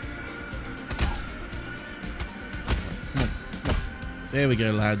 There we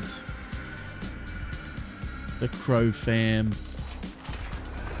go, lads. The Crow fam.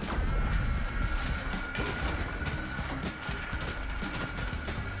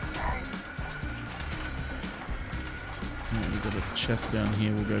 We've got a chest down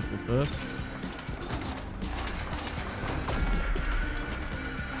here we'll go for first.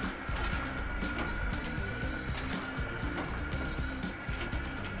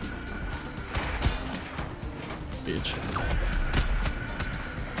 Bitch.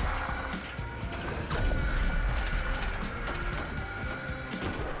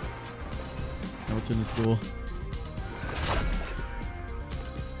 Now what's in this door?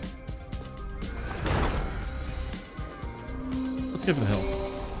 Let's go for the help.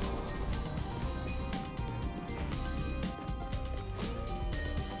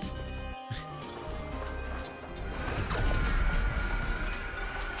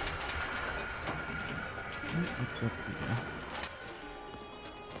 What's up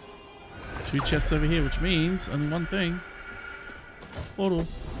here? 2 chests over here, which means only one thing. Portal.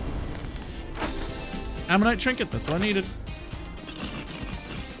 Ammonite trinket, that's what I needed.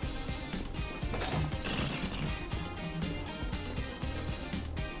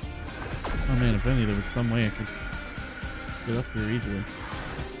 Oh man, if only there was some way I could get up here easily.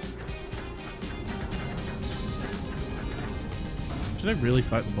 Should I really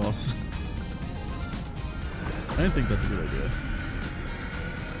fight the boss? I don't think that's a good idea.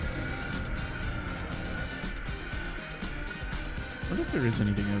 I wonder if there is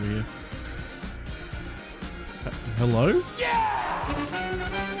anything over here. Hello?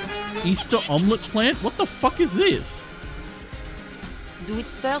 Yeah! Easter omelet plant? What the fuck is this? Do it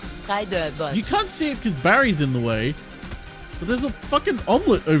first, try the boss. You can't see it because Barry's in the way. But there's a fucking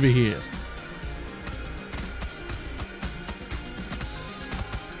omelet over here.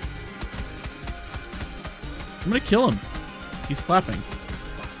 I'm gonna kill him. He's clapping.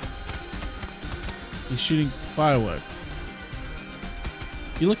 He's shooting fireworks.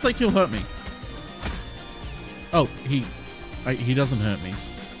 He looks like he'll hurt me. Oh, he doesn't hurt me.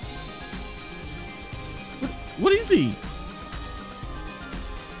 What is he?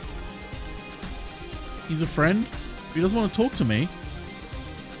 He's a friend? He doesn't want to talk to me.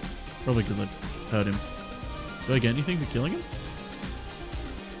 Probably because I hurt him. Do I get anything for killing him?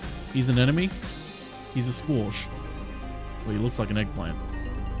 He's an enemy? He's a squash. Well, he looks like an eggplant.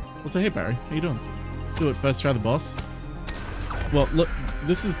 Also, hey Barry, how you doing? Do it first, try the boss. Well, look,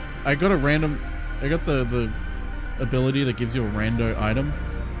 this is... I got the ability that gives you a rando item.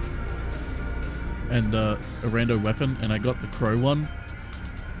 And a rando weapon, and I got the crow one.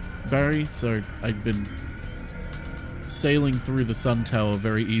 Barry, so I've been sailing through the sun tower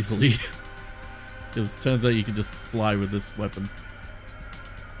very easily. Because it turns out you can just fly with this weapon.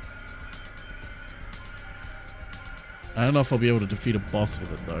 I don't know if I'll be able to defeat a boss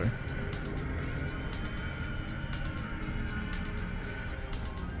with it though.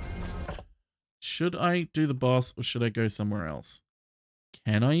 Should I do the boss or should I go somewhere else?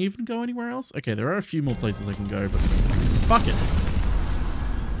 Can I even go anywhere else? Okay, there are a few more places I can go, but fuck it.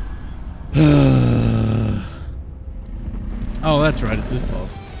 Oh, that's right, it's this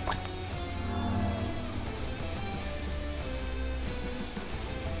boss.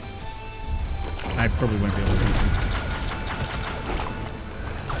 I probably won't be able to beat him.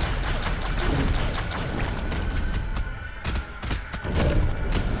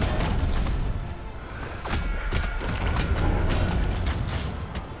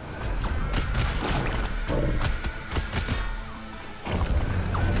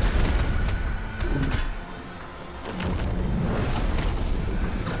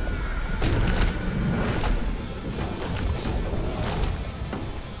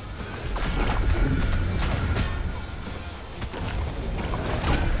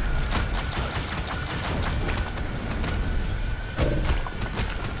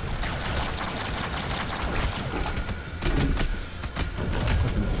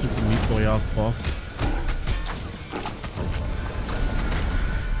 Super meat boy ass boss.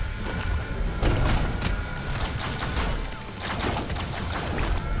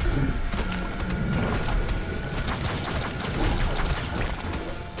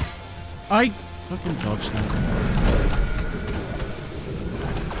 I fucking dodged that.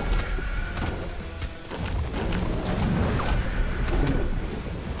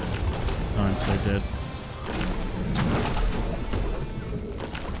 so dead.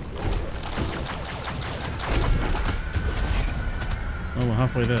 Oh, we're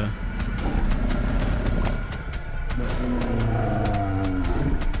halfway there.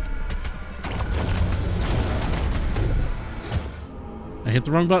 I hit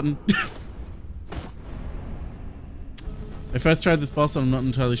the wrong button. I first tried this boss and I'm not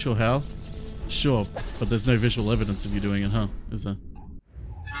entirely sure how. Sure, but there's no visual evidence of you doing it, huh? Is there?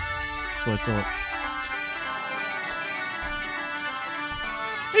 That's what I thought.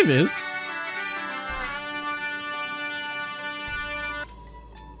 Hey, Viz.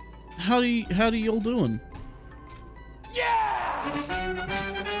 How do you all doing? Yeah!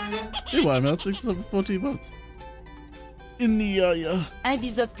 Hey, why not 614 months? In the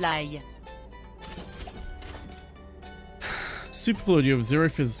Invisifly. Superfluid, you have 0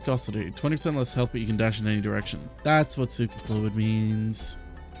 physicality, 20% less health, but you can dash in any direction. That's what superfluid means.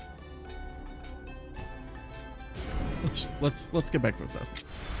 Let's get back to Assassin.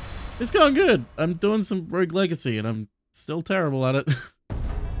 It's going good. I'm doing some Rogue Legacy, and I'm still terrible at it.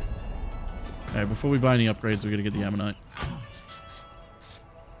 Alright, before we buy any upgrades, we gotta get the Ammonite.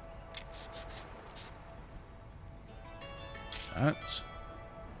 That.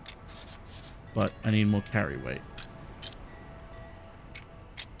 But I need more carry weight.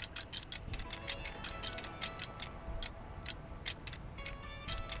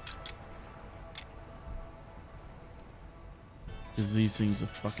 Because these things are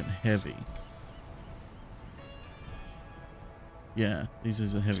fucking heavy. Yeah, these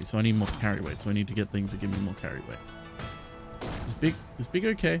things are heavy, so I need more carry weight, so I need to get things that give me more carry weight. Is big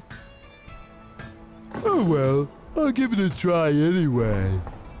okay? Oh well, I'll give it a try anyway.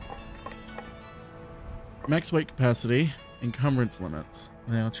 Max weight capacity, encumbrance limits.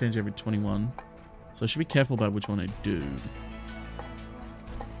 Now I'll change every 21. So I should be careful about which one I do.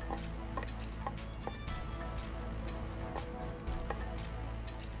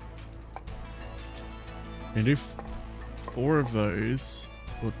 I'm gonna do 4 of those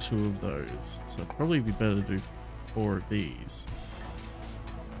or 2 of those. So it'd probably be better to do 4 of these.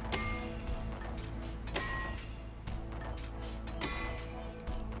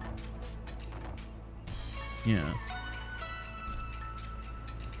 Yeah.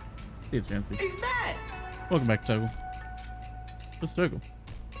 Hey, Jancy. He's mad! Welcome back, Toggle. What's Toggle?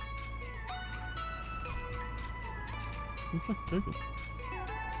 Who the fuck's Toggle?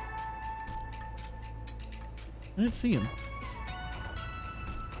 I didn't see him.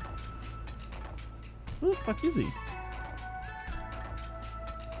 Who the fuck is he?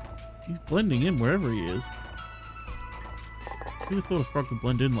 He's blending in wherever he is. Who would have thought a frog could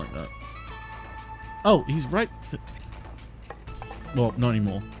blend in like that? Oh, he's right. Well, not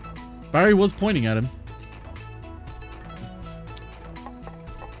anymore. Barry was pointing at him.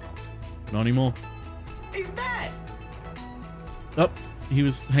 Not anymore. He's mad! Oh, he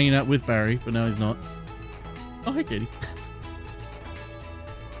was hanging out with Barry, but now he's not. Oh, hey, Katie.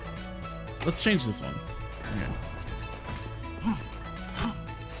 Let's change this one. Okay.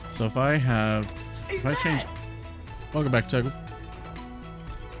 So if I have... If I change... Welcome back, Toggle.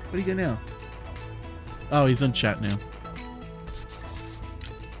 What do you get now? Oh, he's on chat now.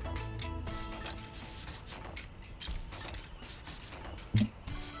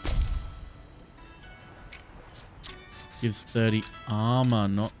 Gives 30 armor,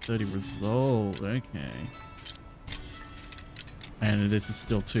 not 30 resolve. Okay. And this is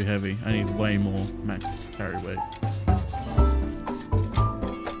still too heavy. I need way more max carry weight.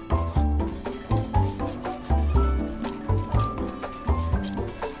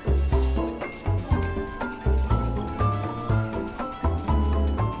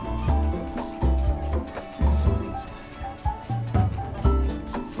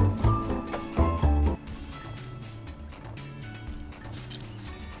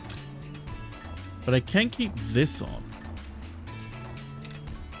 But I can keep this on.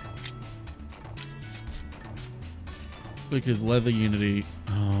 Because leather unity...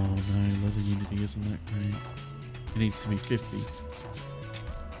 Oh no, leather unity isn't that great. It needs to be 50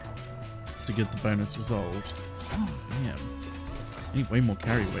 to get the bonus resolved. Oh, damn. I need way more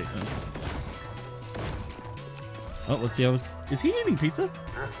carry weight though. Oh, let's see how this... Is he eating pizza?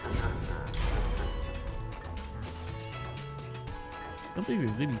 I don't believe he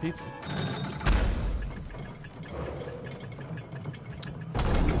was eating pizza.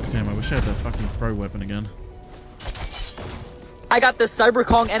 Damn, I wish I had that fucking pro weapon again. I got the Cyber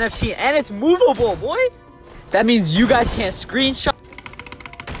Kong NFT and it's movable, boy! That means you guys can't screenshot.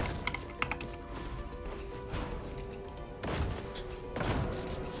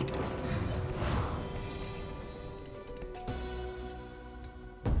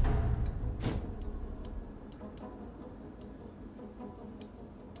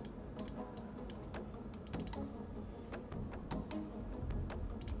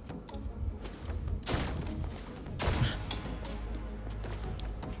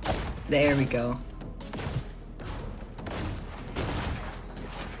 There we go.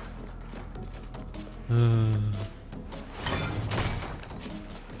 Now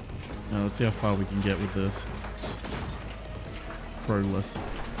let's see how far we can get with this. Throwless. I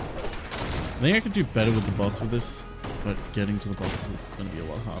think I could do better with the boss with this, but getting to the boss is going to be a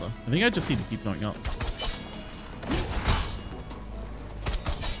lot harder. I think I just need to keep going up.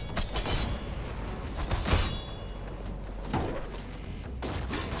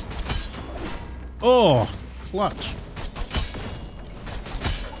 Oh, clutch.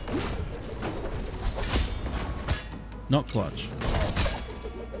 Not clutch.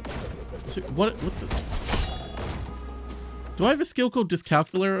 So what the... Do I have a skill called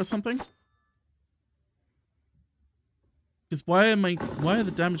Discalculator or something? Because why are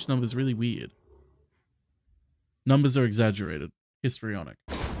the damage numbers really weird? Numbers are exaggerated. Histrionic.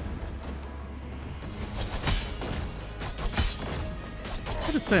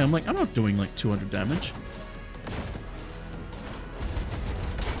 I gotta say, I'm not doing like 200 damage.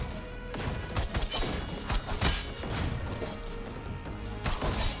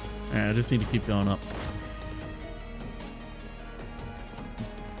 Alright, I just need to keep going up.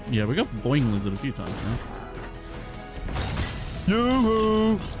 Yeah, we got Boing Lizard a few times now.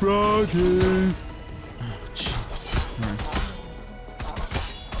 Yoo-hoo, Froggy! Oh, Jesus Christ.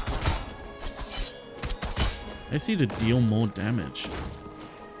 I just need to deal more damage.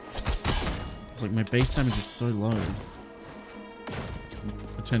 It's like my base damage is so low.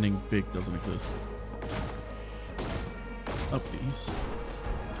 Pretending big doesn't exist. Up these.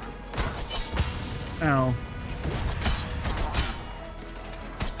 Ow.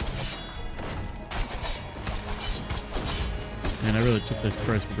 Man, I really took those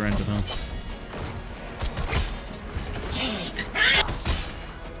pros for granted, huh?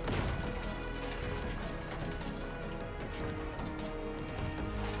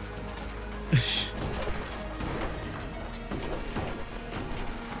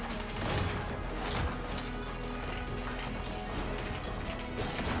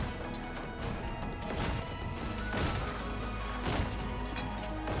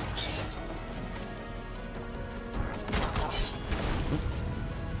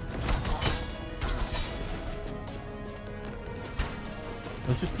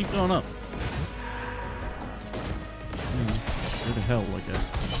 Let's just keep going up. Yeah, let's go to hell, I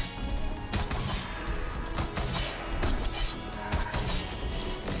guess.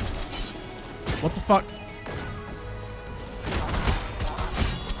 What the fuck?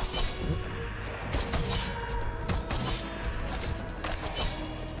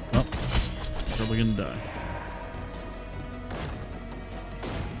 Oh, probably gonna die.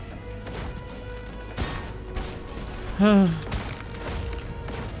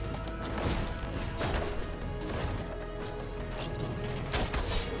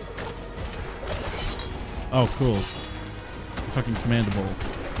 Oh, cool. Fucking Commander Ball.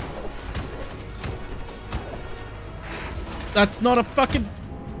 That's not a fucking...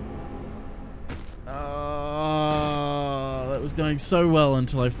 that was going so well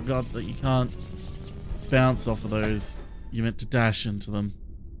until I forgot that you can't bounce off of those. You meant to dash into them.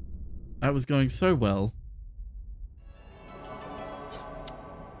 That was going so well.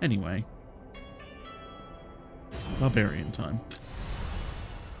 Anyway. Barbarian time.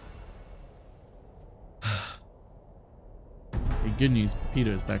 Good news,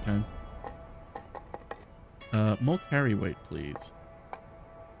 Peter's back home. More carry weight, please.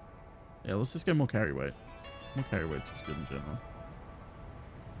 Yeah, let's just go more carry weight. More carry weight's just good in general.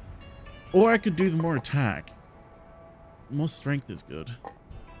 Or I could do the more attack. More strength is good.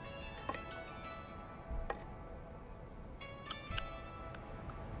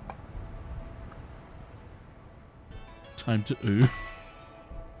 Time to ooh.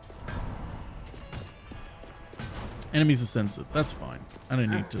 Enemies are censored. That's fine. I don't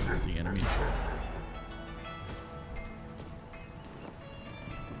need to see enemies.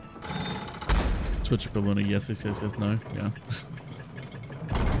 Twitch Luna, yes, yes, yes, yes, no. Yeah.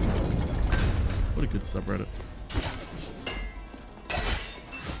 What a good subreddit.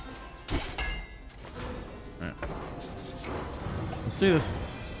 Alright. Let's see this.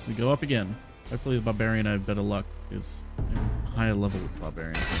 We go up again. Hopefully the Barbarian I have better luck because I'm higher level with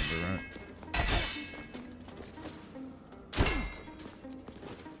Barbarian, right?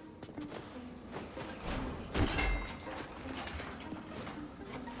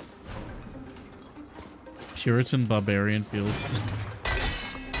 Puritan Barbarian feels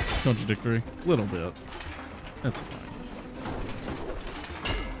contradictory. A little bit. That's fine.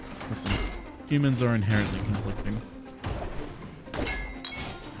 Listen, humans are inherently conflicting.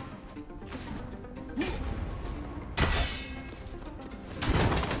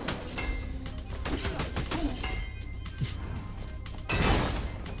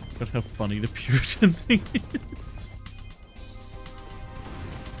 But how funny the Puritan thing is.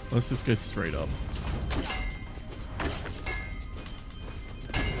 Let's just go straight up.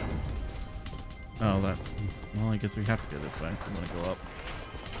 Oh, that... Well, I guess we have to go this way. I'm gonna go up.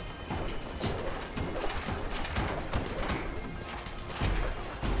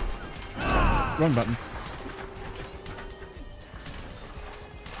 Wrong button.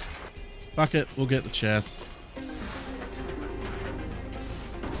 Fuck it, we'll get the chest.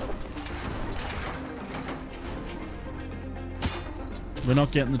 We're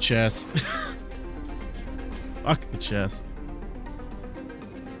not getting the chest. Fuck the chest.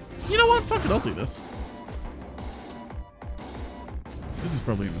 You know what? Fuck it, I'll do this. This is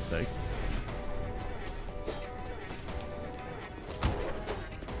probably a mistake.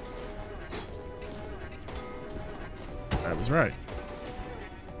 I was right.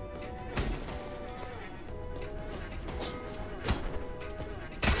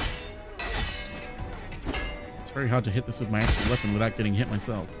 It's very hard to hit this with my actual weapon without getting hit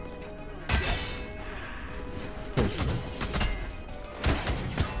myself. Cool.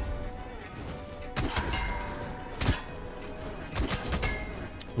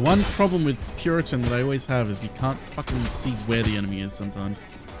 The one problem with Puritan that I always have is you can't fucking see where the enemy is sometimes.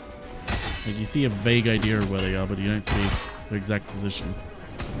 Like, you see a vague idea of where they are, but you don't see their exact position.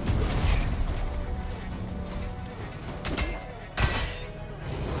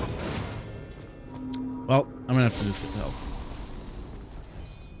 Well, I'm gonna have to just get the help.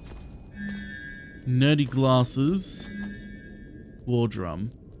 Nerdy glasses. War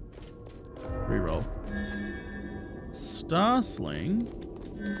drum. Reroll. Star sling.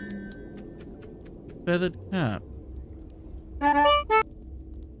 Feathered cap.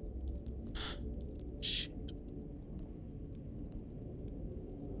 Shit.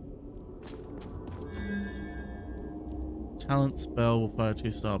 Talent spell will fire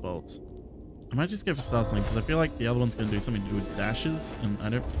 2 star bolts. I might just go for star sling because I feel like the other one's going to do something to do with dashes, and I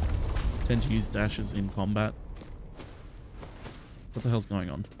don't tend to use dashes in combat. What the hell's going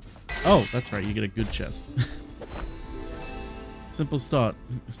on? Oh, that's right, you get a good chest. Simple start.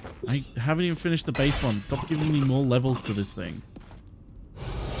 I haven't even finished the base one. Stop giving me more levels to this thing.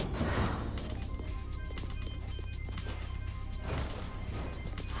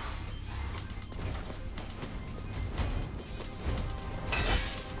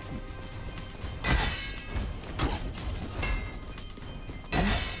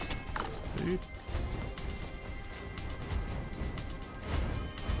 Dude.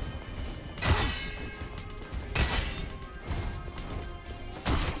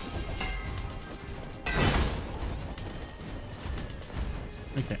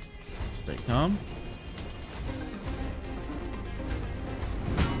 Okay, stay calm.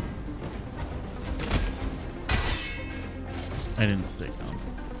 I didn't stay calm.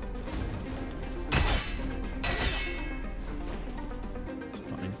 It's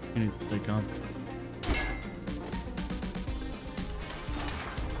fine. He needs to stay calm.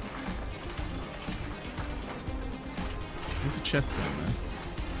 There's a chest down there.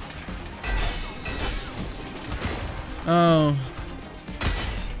 Oh.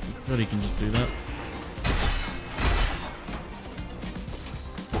 But he can just do that.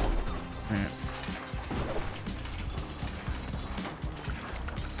 Alright.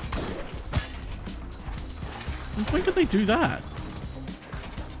 Since when could they do that?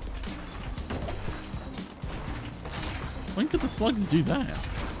 When could the slugs do that?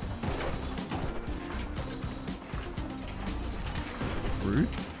 Rude.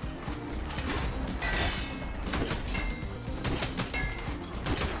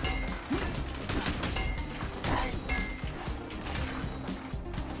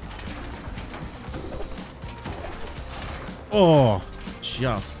 Oh,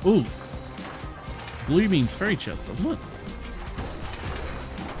 just. Ooh. Blue means fairy chest, doesn't it?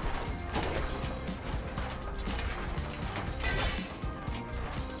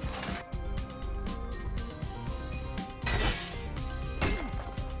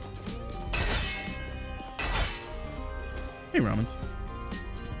 Hey, Ramens.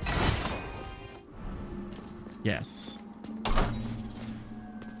 Yes.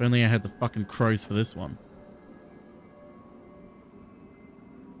 If only I had the fucking crows for this one.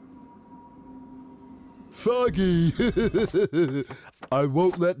 Foggy! I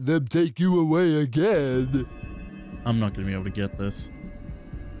won't let them take you away again. I'm not going to be able to get this.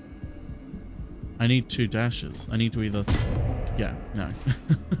 I need 2 dashes. I need to either... Yeah, no.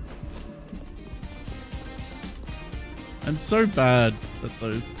 I'm so bad at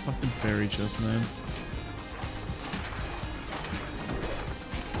those fucking fairy chests, man.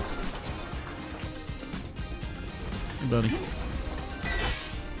 Hey, buddy.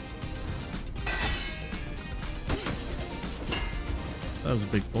 That was a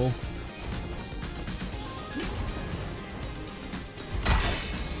big ball.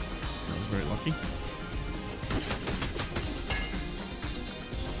 That was very lucky.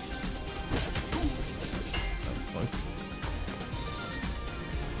 That was close.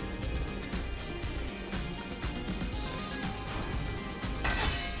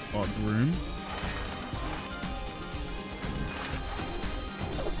 Odd room.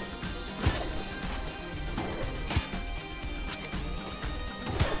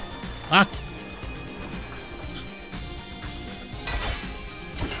 Fuck!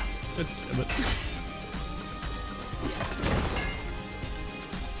 God damn it.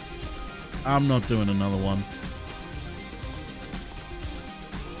 I'm not doing another one.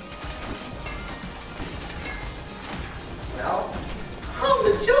 Well, I'm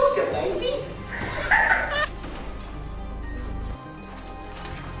the Joker, baby.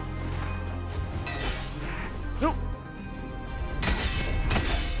 Nope.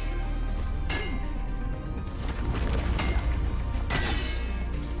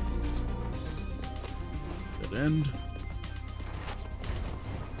 Dead end.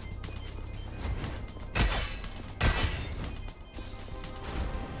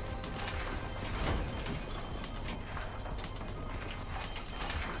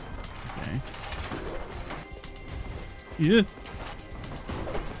 Okay. Yeah.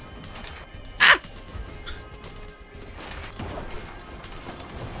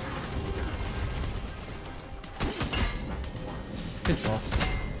 Piss off.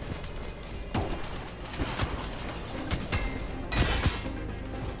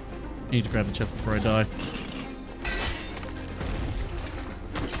 I need to grab the chest before I die.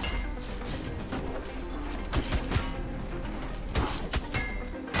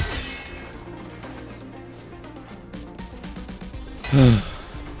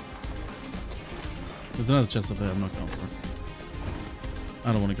 There's another chest up there I'm not going for.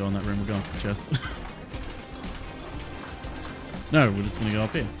 I don't want to go in that room, we're going for the chest. No, we're just gonna go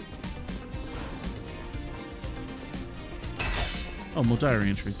up here. Oh, more diary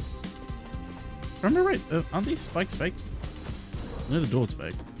entries. Remember right, aren't these spikes fake? I know the door's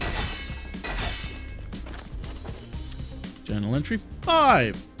fake. Journal entry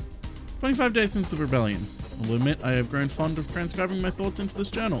 5. 25 days since the rebellion. I'll admit I have grown fond of transcribing my thoughts into this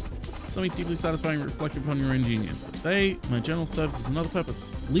journal. Something deeply satisfying and reflective upon your own genius. But today, my journal serves as another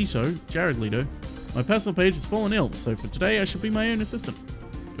purpose. Leto, Jared Leto, my personal page has fallen ill, so for today I shall be my own assistant.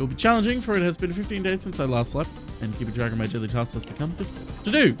 It will be challenging, for it has been 15 days since I last slept, and keeping track of my daily tasks has become difficult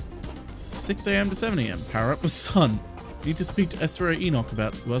to do. 6 AM to 7 AM, power up the sun. Need to speak to Esther Enoch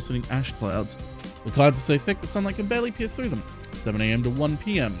about worsening ash clouds. The clouds are so thick the sunlight can barely pierce through them. 7 AM to 1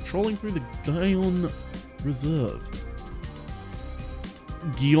 PM, trolling through the Gion Reserve.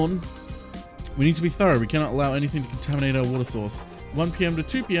 Gion? We need to be thorough, we cannot allow anything to contaminate our water source. 1 PM to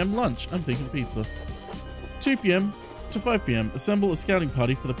 2 PM, lunch. I'm thinking pizza. 2 PM to 5 PM, assemble a scouting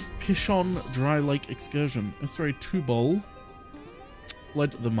party for the Pishon Dry Lake excursion. Esther 2 Bowl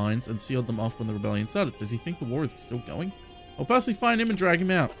fled the mines and sealed them off when the rebellion started. Does he think the war is still going? I'll personally find him and drag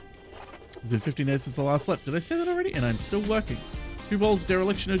him out. It's been 15 days since I last slept. Did I say that already? And I'm still working. 2 bowls of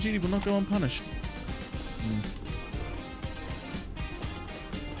dereliction of duty will not go unpunished.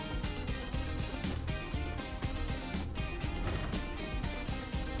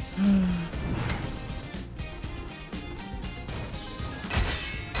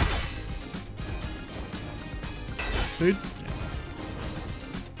 Food? Yeah.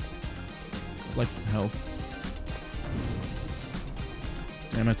 I'd like some health.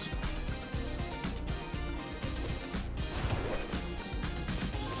 Damn it.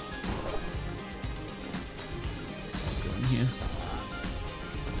 Let's go in here.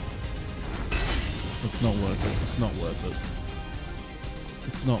 It's not worth it. It's not worth it.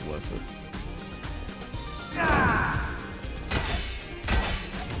 It's not worth it.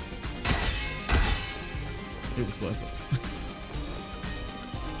 It was worth it.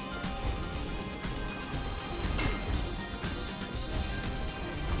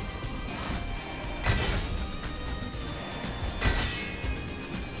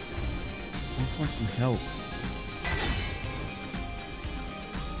 I just want some help.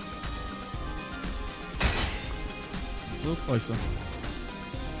 A little closer.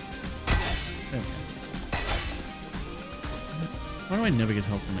 There we go. Why do I never get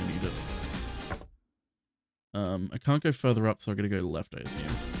help when I need it? I can't go further up, so I gotta go left, I assume.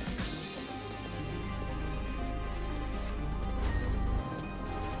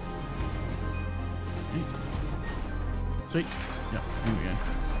 Sweet. Yeah, here we go.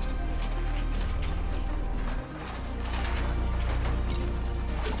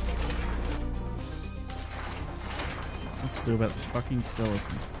 Oops. to do about this fucking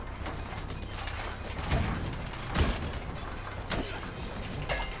skeleton.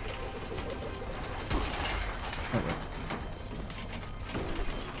 That works.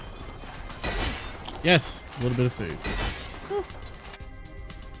 Yes! A little bit of food.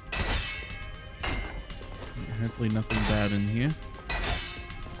 Hopefully nothing bad in here.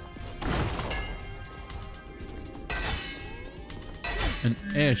 An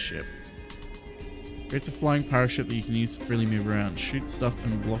airship. Creates a flying parachute that you can use to freely move around. Shoots stuff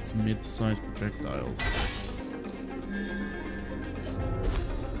and blocks mid-sized projectiles.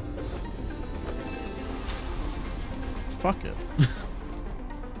 Fuck it.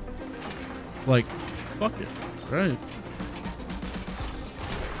 Like, fuck it. Right.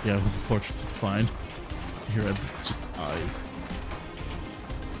 Yeah, well, the portraits are fine. Your heads, it's just eyes.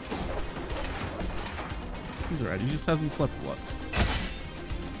 He's alright, he just hasn't slept a lot.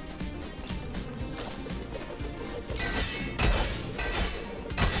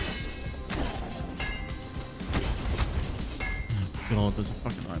 Oh god, there's a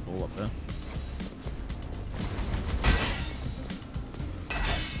fucking eyeball up there.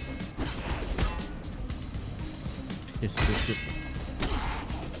 Piss biscuit.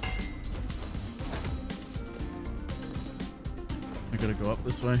 I gotta go up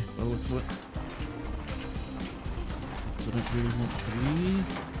this way, by the looks of it. I don't really want to leave.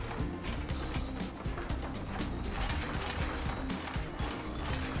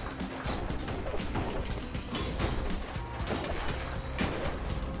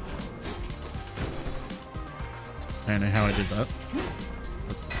 I don't know how I did that.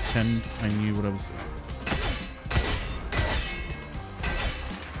 Let's pretend I knew what I was doing.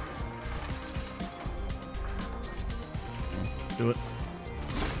 Do it.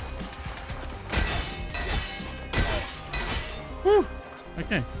 Woo!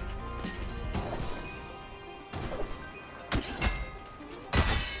 Okay.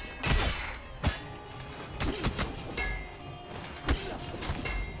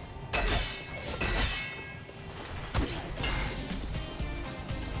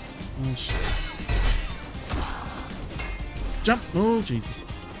 Oh shit. Jump! Oh Jesus.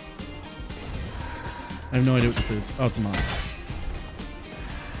 I have no idea what this is. Oh, it's a mask.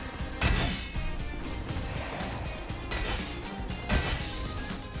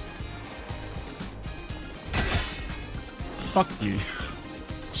 Fuck you.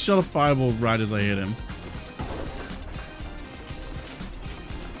 Shot a fireball right as I hit him.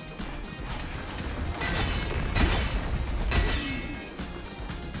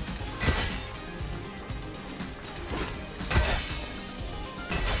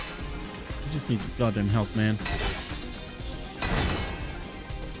 I just need some goddamn health, man.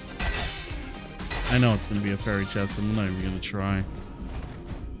 I know it's gonna be a fairy chest, and I'm not even gonna try.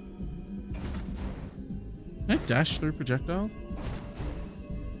 Can I dash through projectiles?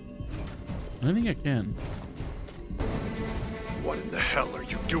 I don't think I can. What in the hell are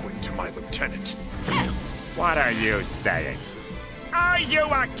you doing to my lieutenant? What are you saying? Are you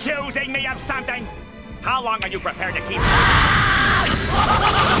accusing me of something? How long are you prepared to keep...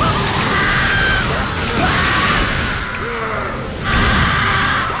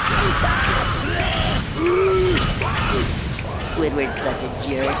 Squidward's such a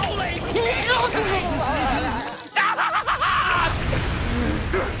jerk.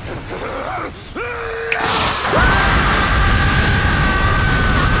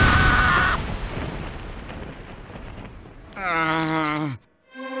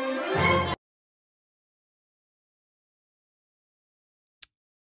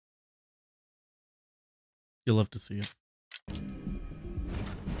 You'll love to see it.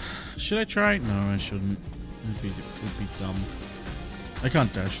 Should I try? No, I shouldn't. It'd be dumb. I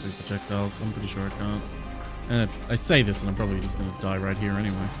can't dash through projectiles. I'm pretty sure I can't. And I say this and I'm probably just gonna die right here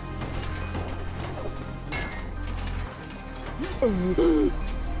anyway. Gonna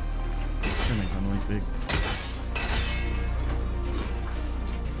make that noise big.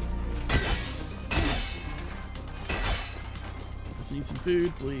 Just need some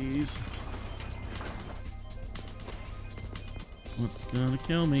food, please. What's gonna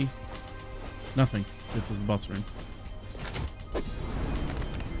kill me? Nothing. This is the boss room.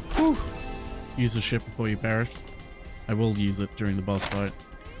 Whew. Use the ship before you perish. I will use it during the boss fight.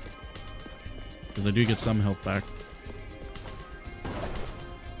 Because I do get some health back.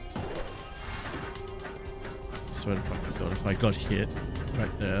 I swear to fucking god, if I got hit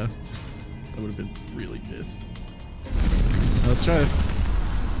right there, I would have been really pissed. Now let's try this.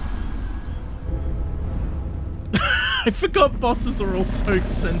 I forgot bosses are all so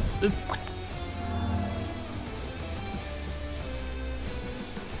censored.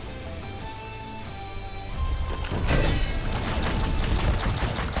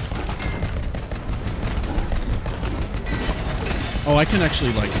 I can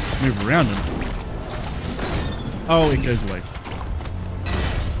actually, like, move around it. Oh, it goes away.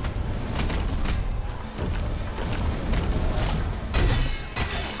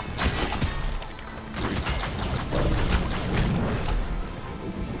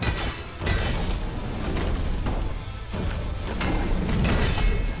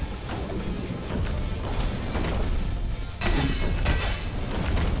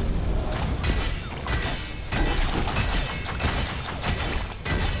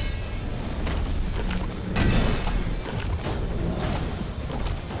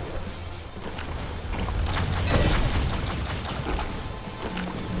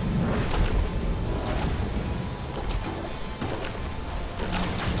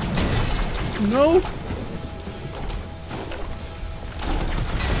 No!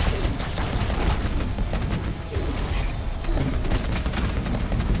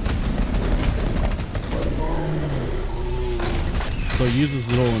 So it uses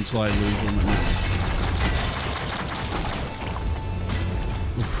it all until I lose all my money.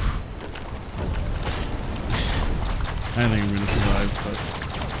 I don't think I'm gonna survive, but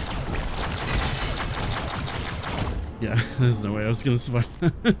yeah, there's no way I was gonna survive.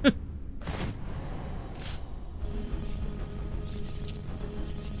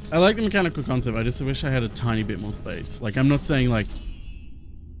 I like the mechanical concept, I just wish I had a tiny bit more space. Like, I'm not saying, like,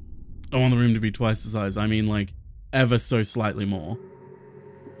 I want the room to be twice the size. I mean, like, ever so slightly more.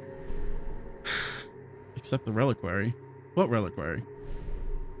 Except the reliquary. What reliquary?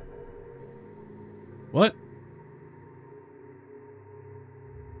 What?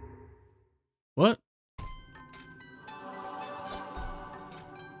 What?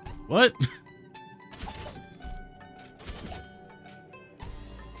 What?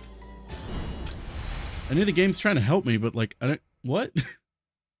 I know the game's trying to help me, but like, I don't, what?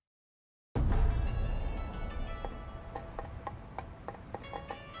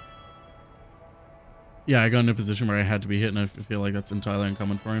 Yeah, I got in a position where I had to be hit, and I feel like that's entirely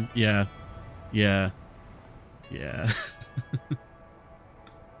uncommon for him. Yeah. Yeah. Yeah.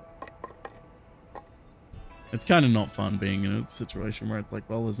 It's kind of not fun being in a situation where it's like,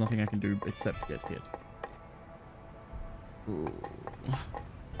 well, there's nothing I can do except get hit. Ooh.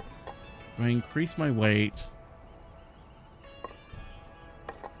 Do I increase my weight?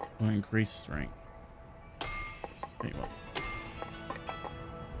 Do I increase strength? Tell you what.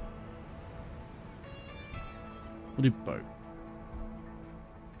 We'll do both.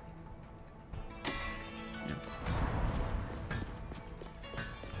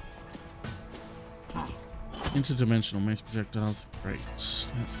 Yeah. Interdimensional mace projectiles. Great. That's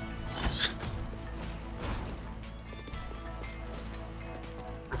great.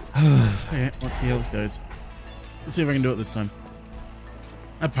 Okay, let's see how this goes. Let's see if I can do it this time.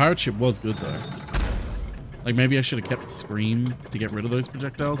 That pirate ship was good though. Like, maybe I should have kept Scream to get rid of those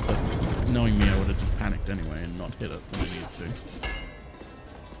projectiles, but knowing me, I would have just panicked anyway and not hit it when I needed to.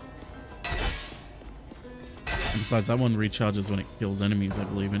 And besides, that one recharges when it kills enemies, I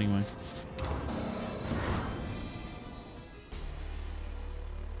believe, anyway.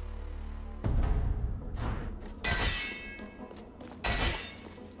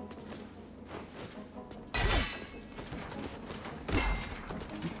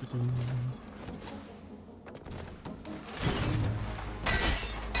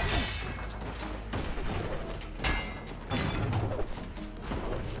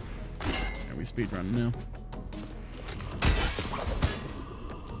 Speedrun now.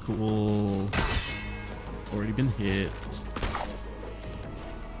 Cool. Already been hit.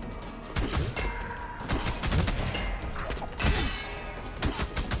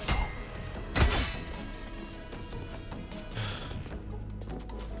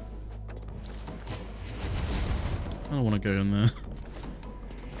 I don't want to go in there.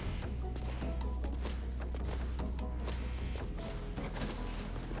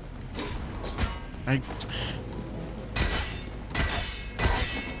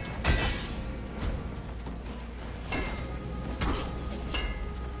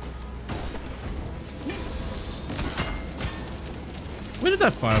 Where did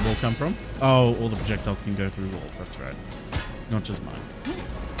that fireball come from? Oh, all the projectiles can go through walls, that's right. Not just mine.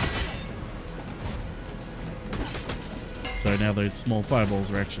 So now those small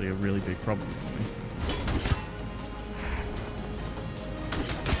fireballs are actually a really big problem for me.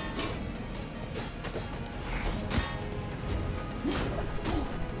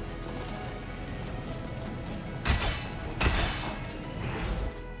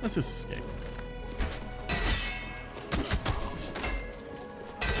 Let's just escape.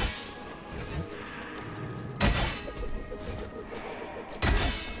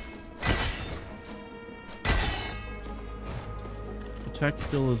 Attack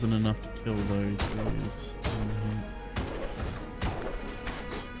still isn't enough to kill those dudes.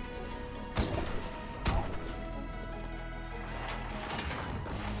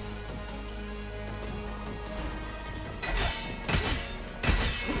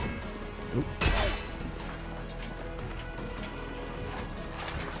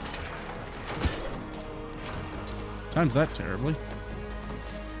 Timed that terribly.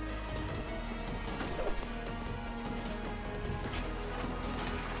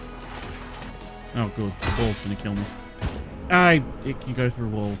 Oh, good. The ball's gonna kill me. It can go through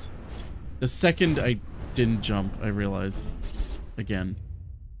walls. The second I didn't jump, I realized. Again.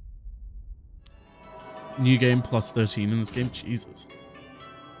 New game plus 13 in this game? Jesus.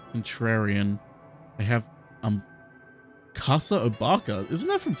 Contrarian. I have, Kasa Obaka. Isn't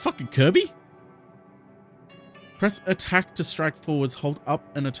that from fucking Kirby? Press attack to strike forwards, hold up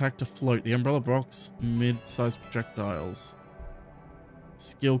and attack to float. The umbrella blocks mid-sized projectiles.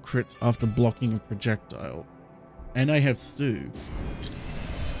 Skill crits after blocking a projectile. And I have Stu.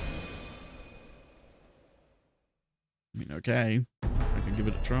 I mean, okay. I can give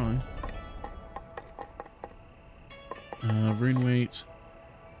it a try. Rune weight.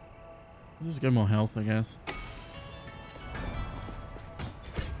 Let's just go more health, I guess.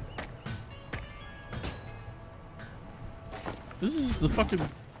 This is the fucking...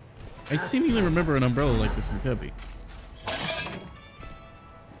 I seemingly remember an umbrella like this in Kirby.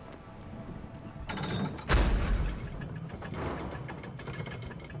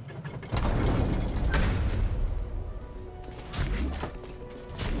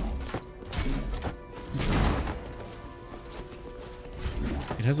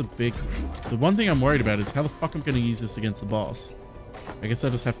 It has a big... The one thing I'm worried about is how the fuck I'm going to use this against the boss. I guess I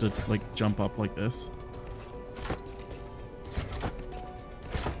just have to, like, jump up like this.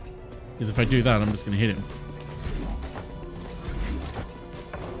 Because if I do that, I'm just going to hit him.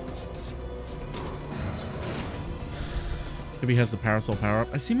 Maybe he has the parasol power up.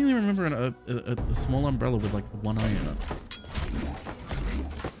 I seemingly remember a small umbrella with like one eye in it.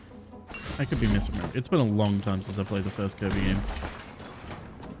 I could be misremembering. It's been a long time since I played the first Kirby game.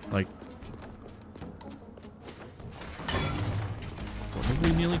 Like,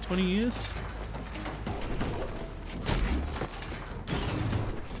 probably nearly 20 years.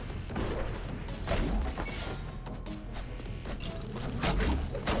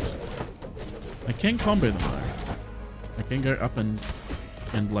 I can combo them though. I can go up and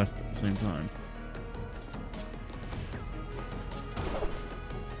left at the same time.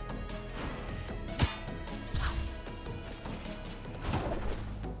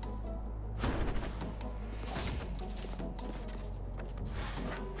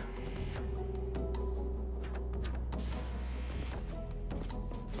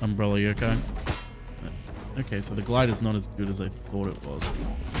 Umbrella yokai. Okay, so the glide is not as good as I thought it was.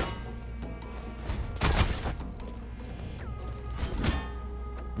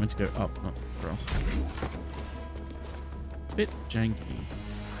 I meant to go up, not across. Bit janky.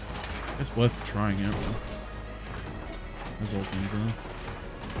 I guess worth trying out though. As all things are.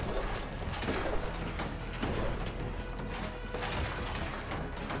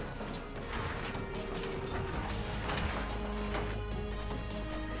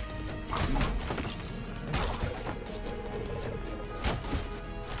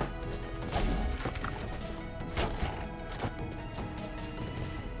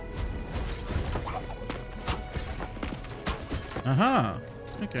 Aha!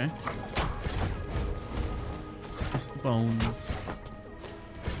 Okay. That's the bones.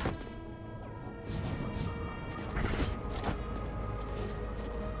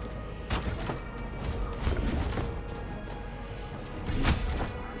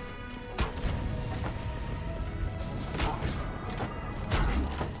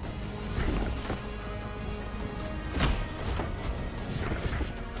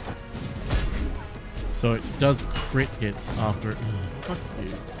 So it does crit hits after... fuck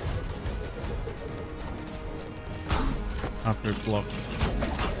you. After it blocks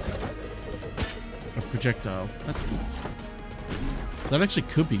a projectile. That's useful. So that actually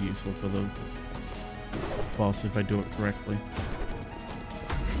could be useful for the boss if I do it correctly.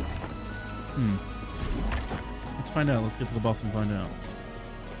 Let's find out. Let's get to the boss and find out.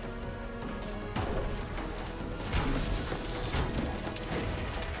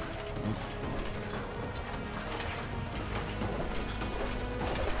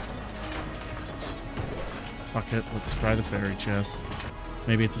 Fuck it, let's try the fairy chest.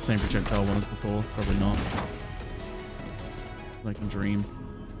 Maybe it's the same projectile one as before. Probably not. I can dream.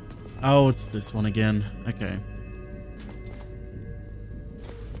 Oh, it's this one again. Okay.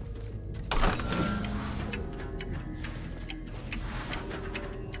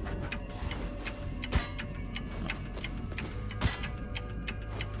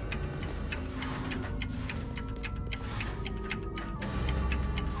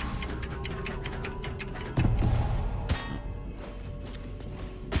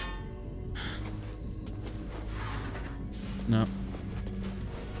 No.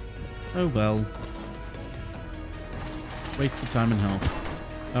 Oh well. Waste of time and health.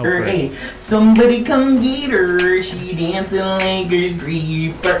 Oh, Hey, somebody come get her. She dancing like a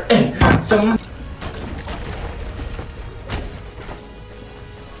stripper. Hey, some.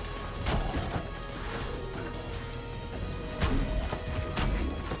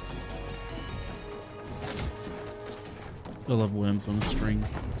 I love worms on a string.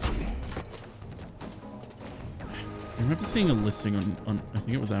 I remember seeing a listing on I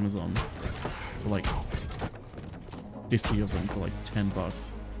think it was Amazon for like 50 of them for like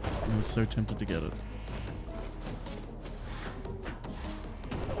 $10. And I was so tempted to get it.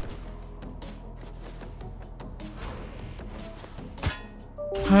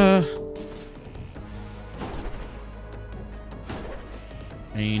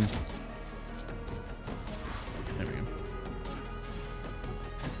 Pain. There we go.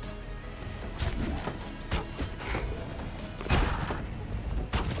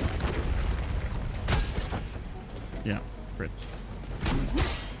 Yeah, crits.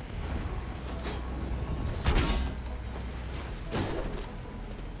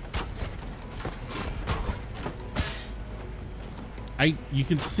 You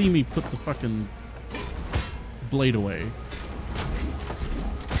can see me put the fucking blade away.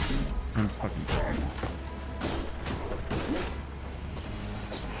 I'm fucking dead.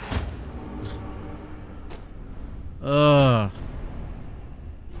 Ugh.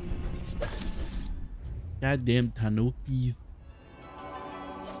 Goddamn Tanokis.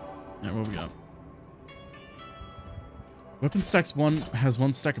 Alright, what we got? Weapon stacks has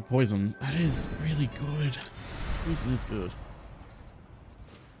 1 stack of poison. That is really good. Poison is good.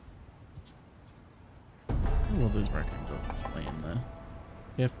 I love those raccoon dogs laying there.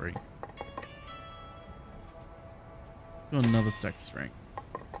 Carefree. Got another stack of strength.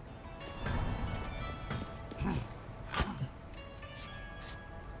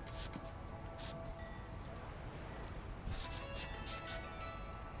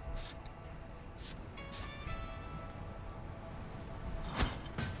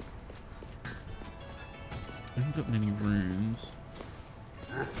 I haven't got many runes.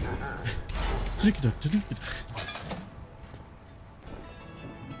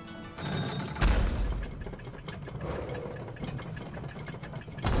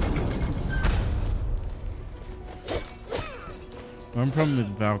 One problem with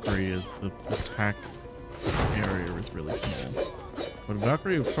Valkyrie is the attack area is really small. But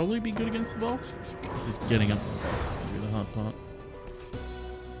Valkyrie would probably be good against the boss. It's just getting up to the boss is going to be the hard part.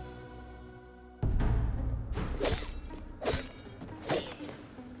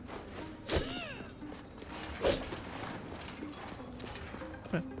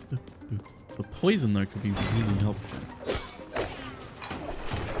 The poison though could be really helpful.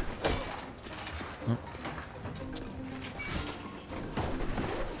 Oh.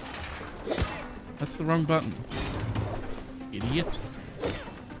 That's the wrong button. Idiot.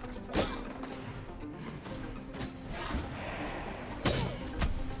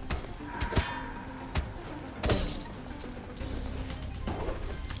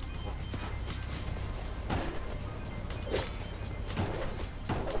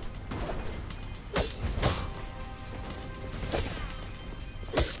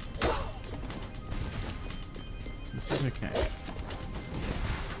 This is okay.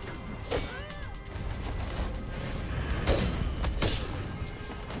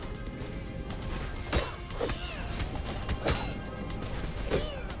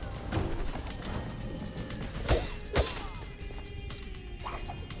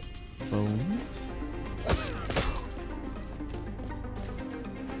 Bones.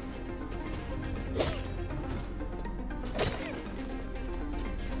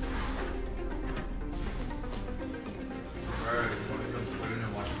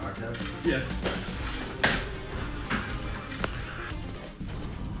 Yes.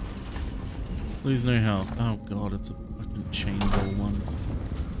 Please no help. Oh god, it's a fucking chain ball one.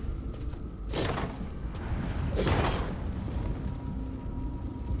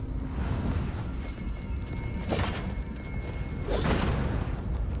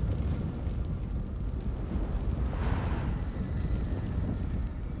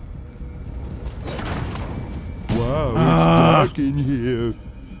 Wow, it's dark in here.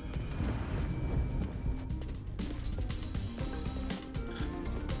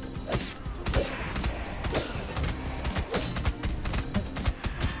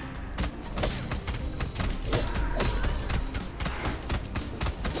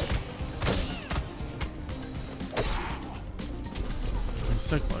 I'm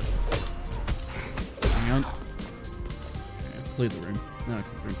so close. Hang on. Okay, clear the room. Now I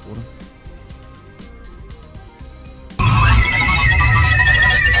can drink water.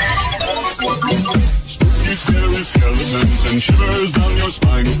 scary skeletons and shivers down your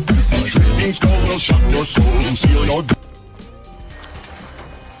spine. And shrieking skulls will shock your soul and seal your...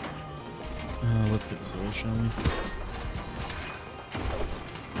 Let's get the door, shall we?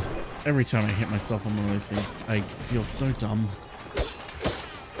 Every time I hit myself on one of those things, I feel so dumb.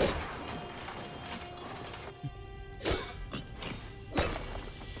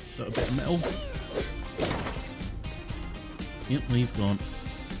 Got a bit of metal. Yep, he's gone.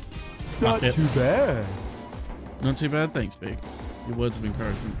 Not too bad. Not too bad, thanks, Big. Your words of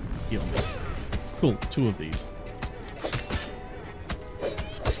encouragement heal me. Cool, 2 of these.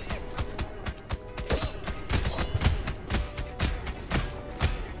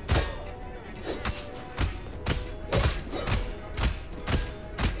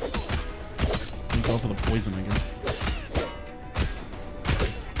 Go for the poison, I guess.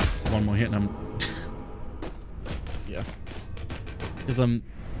 Just one more hit and I'm... yeah. Because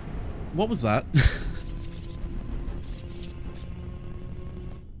what was that?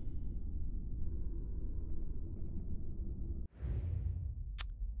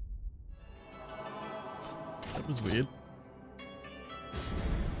 That was weird.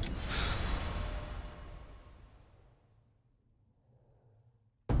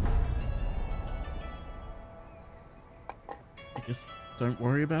 I guess don't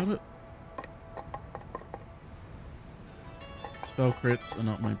worry about it. Spell crits are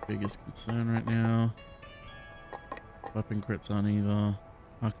not my biggest concern right now. Weapon crits aren't either.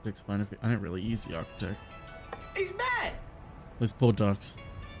 Architect's fine if I don't really use the architect. He's mad! Those poor ducks.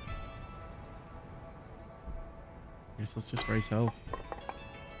 Guess let's just raise health.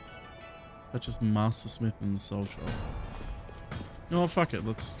 That's just Master Smith and Soul Shop. No, fuck it.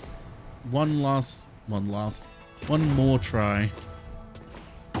 Let's one more try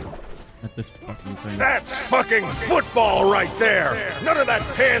at this fucking thing. That's fucking football right there! None of that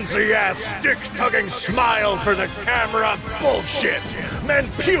pansy-ass, dick-tugging smile for the camera bullshit! Men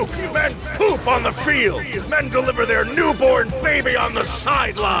puke, men poop on the field! Men deliver their newborn baby on the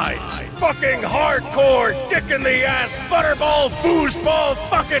sidelines! Fucking hardcore, dick-in-the-ass, butterball, foosball,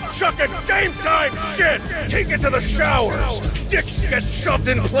 fucking chuck-it, game-time shit! Take it to the showers! Dicks get shoved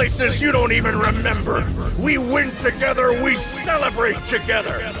in places you don't even remember! We win together, we celebrate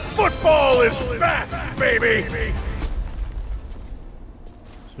together! Football is back, baby!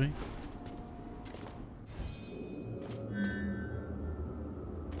 Sweet.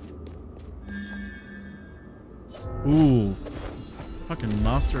 Ooh. Fucking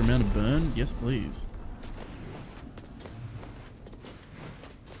master amount of burn? Yes, please.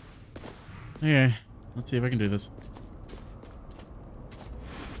 Okay. Let's see if I can do this.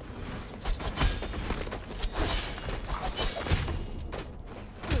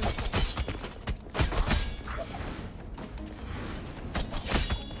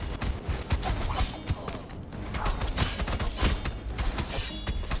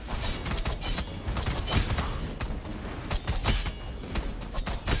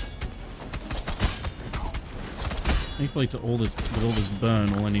 Thankfully, with all this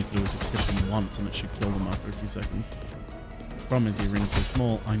burn, all I need to do is just hit them once and it should kill them after a few seconds. Problem is, the arena's so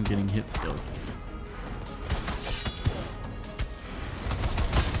small, I'm getting hit still.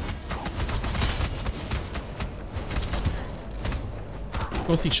 Of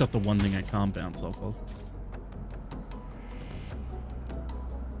course, he shot the one thing I can't bounce off of.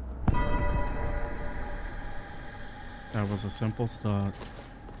 That was a simple start.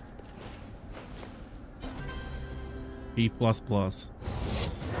 B++. I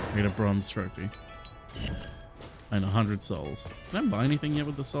get a bronze trophy. And 100 souls. Can I buy anything yet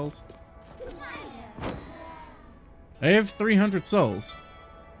with the souls? I have 300 souls.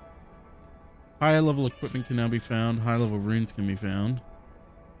 Higher level equipment can now be found. Higher level runes can be found.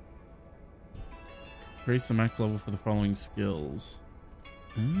 Increase the max level for the following skills.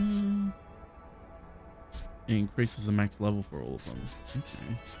 It increases the max level for all of them.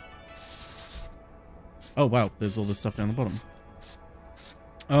 Okay. Oh wow, there's all this stuff down the bottom.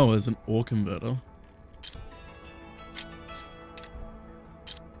 Oh, there's an ore converter.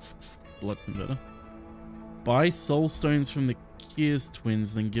 Blood converter. Buy soul stones from the Kears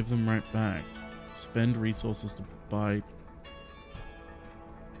twins, then give them right back. Spend resources to buy...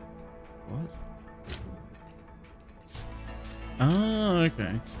 What? Ah,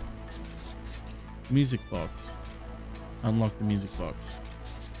 okay. Music box. Unlock the music box.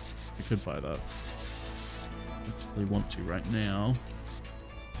 I could buy that. Really want to right now.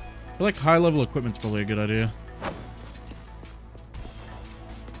 I feel like high level equipment's probably a good idea.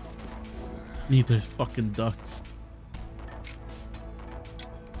 Need those fucking ducks.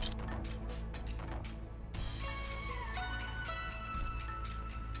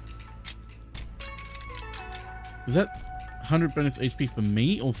 Is that 100 bonus HP for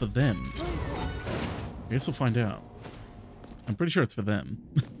me or for them? I guess we'll find out. I'm pretty sure it's for them.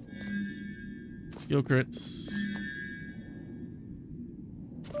 Skill crits.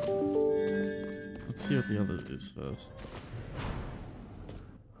 Let's see what the other is first.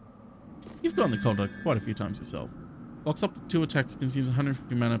 You've gotten the conduct quite a few times yourself. Blocks up to 2 attacks, consumes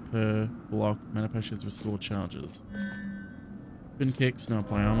 150 mana per block. Mana potions restore charges. Spin kick, snap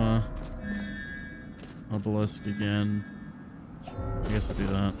by armor. Obelisk again. I guess we'll do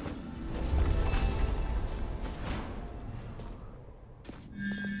that.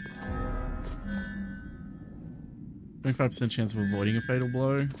 %25% chance of avoiding a fatal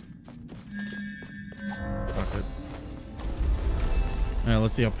blow. Fuck it.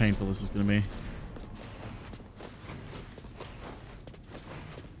 Let's see how painful this is going to be.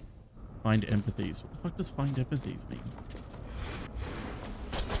 Find empathies. What the fuck does find empathies mean?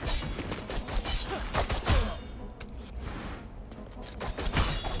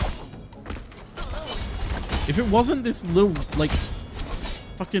 If it wasn't this little, like,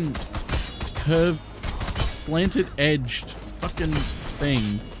 fucking curved, slanted edged fucking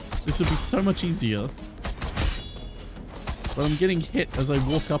thing, this would be so much easier. But I'm getting hit as I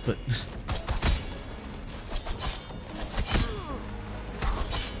walk up it.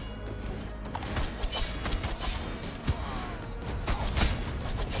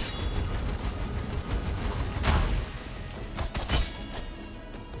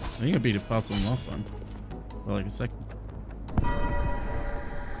 I think I beat it faster than last time. For like a second.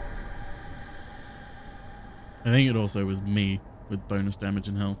 I think it also was me with bonus damage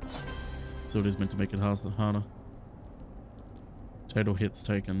and health. So it is meant to make it harder. Total hits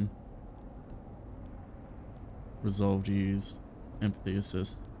taken. Resolved use. Empathy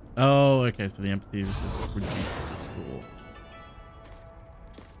assist. Oh, okay, so the empathy assist reduces the score.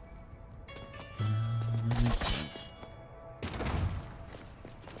 That makes sense.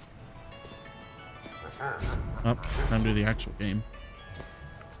 Oh, time to do the actual game.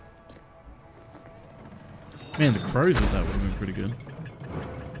 Man, the crows with that would have been pretty good.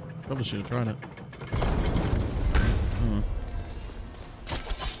 Probably should have tried it. Oh.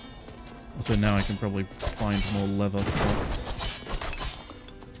 Also, now I can probably find more leather stuff.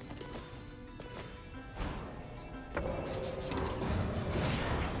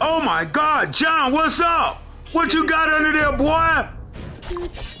 Oh my God, John, what's up? What you got under there, boy?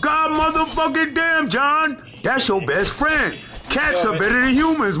 God motherfucking damn, John. That's your best friend. Cats are better than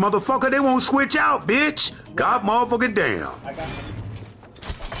humans, motherfucker. They won't switch out, bitch. God motherfucking damn.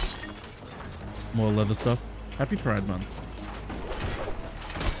 More leather stuff. Happy Pride Month.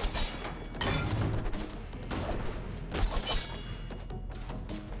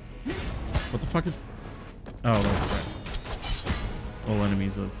 What the fuck is... Oh, that's right. All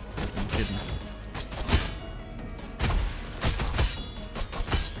enemies are fucking hidden.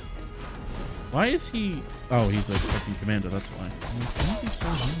 Why is he... Oh, he's a fucking commander, that's why. Why is he so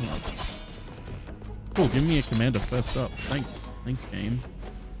hard? Cool, give me a commander first up. Thanks. Thanks, game.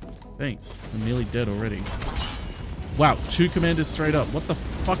 Thanks. I'm nearly dead already. Wow, 2 commanders straight up. What the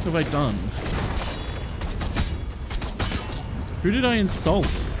fuck have I done? Who did I insult?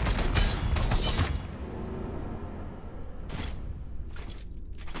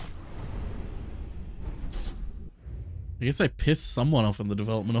 I guess I pissed someone off in the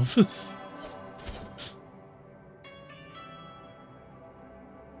development office.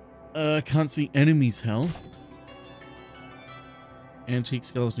 Can't see enemies' health. Antique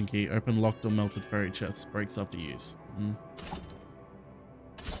skeleton key. Open locked or melted fairy chests. Breaks after use.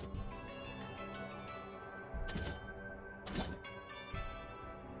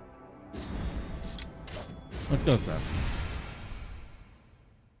 Let's go, assassin.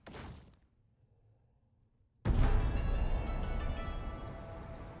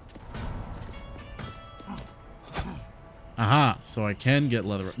 Aha! So I can get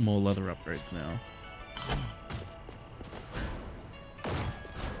more leather upgrades now.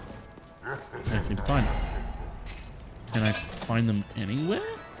 I just need to find them. Can I find them anywhere?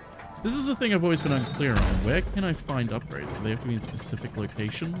 This is the thing I've always been unclear on. Where can I find upgrades? Do they have to be in specific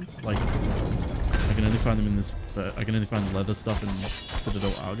locations? Like, I can only find them in this. I can only find leather stuff in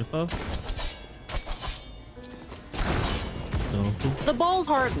Citadel Agatha. Oh. The ball's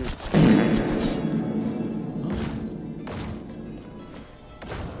hardened.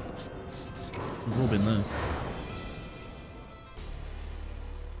 We've all been there.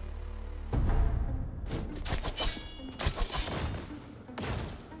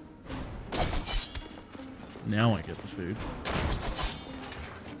 Now I get the food.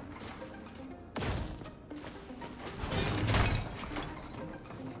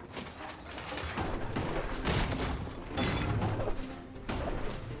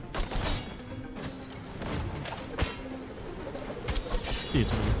 See you,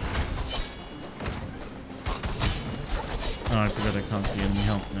 Toby. Oh, I forgot I can't see enemy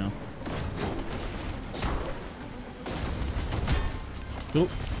help now. Cool.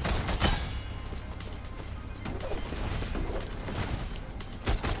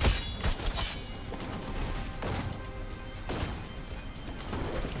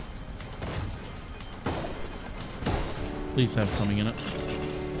 Please have something in it.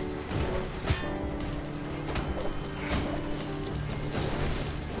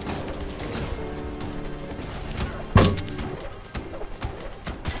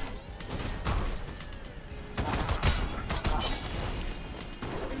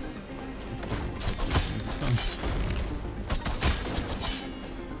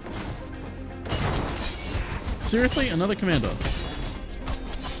 Seriously? Another commander?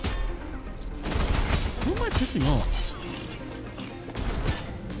 Who am I pissing off?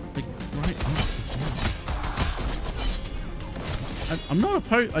 Like, right off as well. I'm not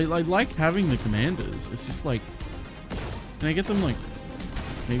opposed. I like having the commanders. It's just like, can I get them like,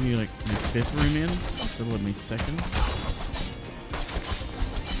 maybe like my 5th room in instead of like my 2nd?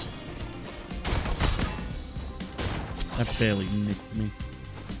 That barely nicked me.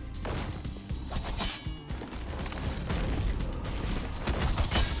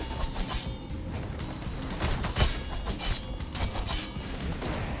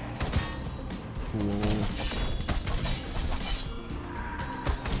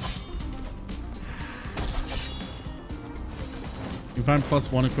 You find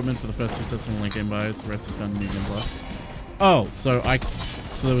 +1 equipment for the first 2 sets in the late game buy, the rest is found in medium plus. Oh, so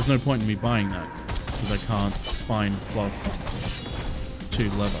there was no point in me buying that because I can't find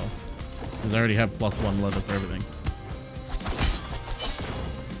 +2 leather because I already have +1 leather for everything.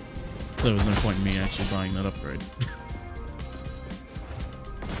 So there was no point in me actually buying that upgrade.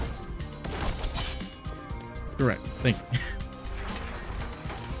 Correct. Thank you.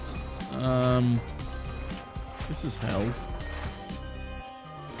 This is hell.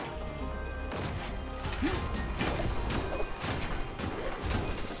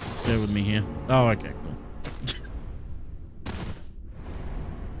 Go with me here. Oh, okay, cool.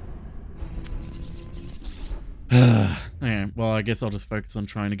 Okay, well, I guess I'll just focus on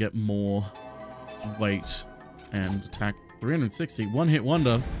trying to get more weight and attack. 360, one-hit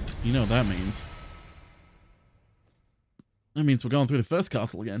wonder. You know what that means. That means we're going through the first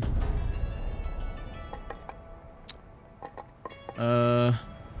castle again.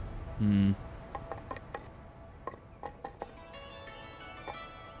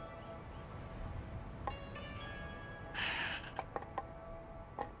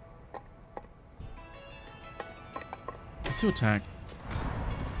 To attack.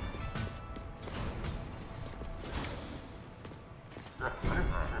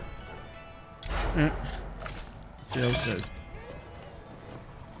 Alright. Let's see how this goes.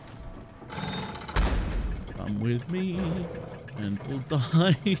 Come with me and we'll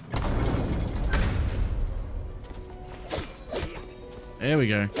die. There we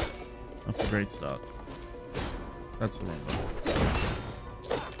go. Off to a great start. That's the wrong one.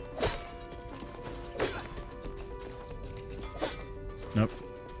 Nope.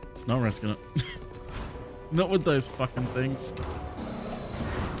 Not risking it. Not with those fucking things. So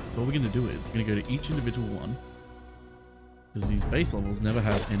what we're going to do is we're going to go to each individual one. Because these base levels never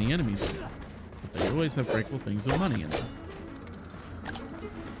have any enemies in them. But they always have breakable things with money in them.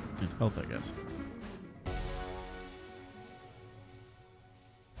 And health, I guess.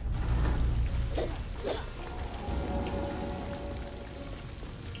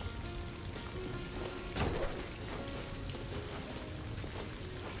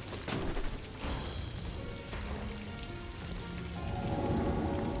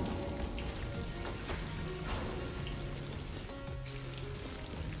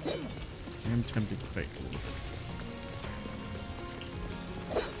 I'm tempted to fake it.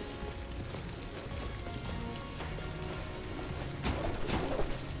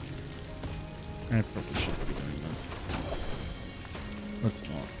 I probably shouldn't be doing this. Let's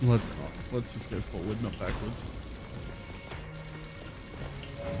not. Let's not. Let's just go forward, not backwards.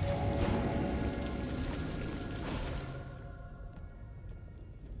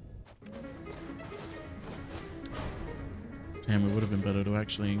 Damn, it would have been better to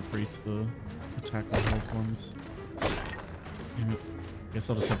actually increase the attack and health ones. Damn it. I guess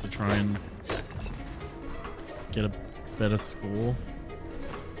I'll just have to try and get a better score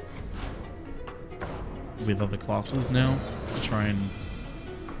with other classes now to try and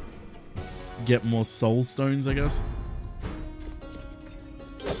get more soul stones, I guess.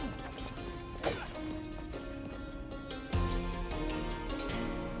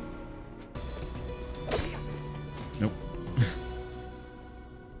 Nope.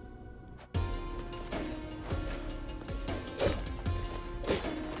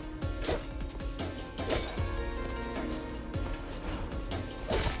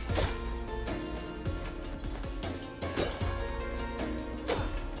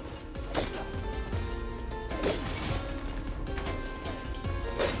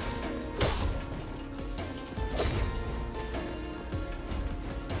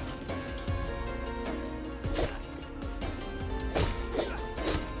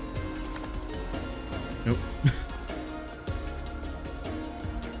 Nope.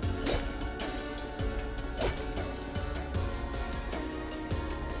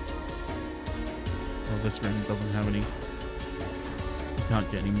 Well, this ring doesn't have any. You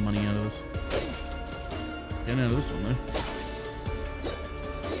can't get any money out of this. Getting out of this one though.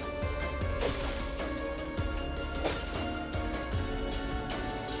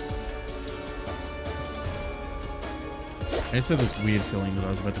 I just had this weird feeling that I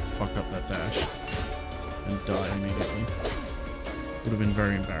was about to fuck up that dash and die immediately. Would have been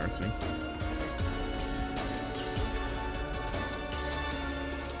very embarrassing.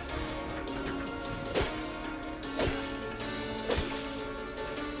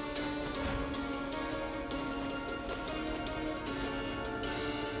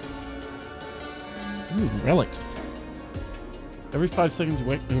 Ooh, relic. Every 5 seconds, your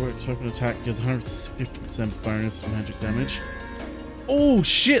weapon attack gives 150% bonus magic damage. Oh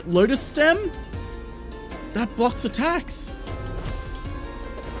shit, Lotus Stem? That blocks attacks.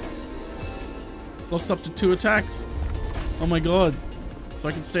 Blocks up to 2 attacks. Oh my god. So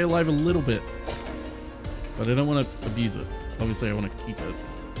I can stay alive a little bit. But I don't want to abuse it. Obviously I want to keep it.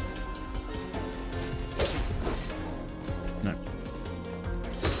 No.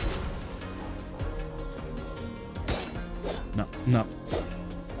 No, no.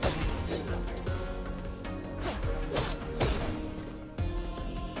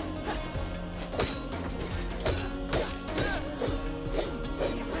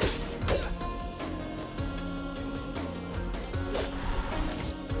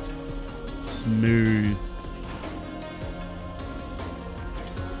 Smooth.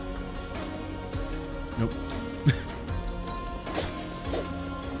 Nope.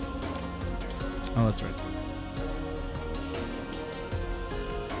 Oh, that's right.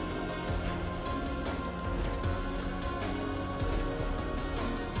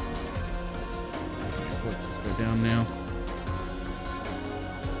 Let's just go down now.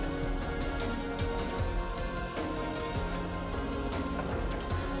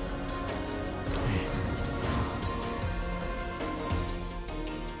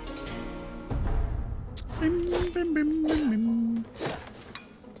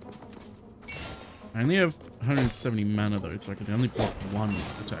 I only have 170 mana though, so I can only block 1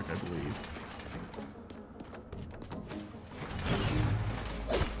 attack, I believe.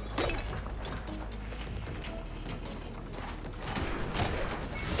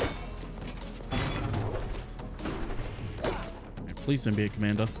 Okay, please don't be a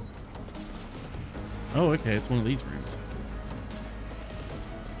commander. Oh, okay, it's one of these rooms.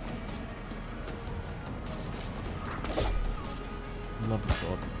 Love the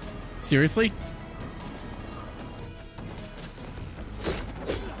god. Seriously?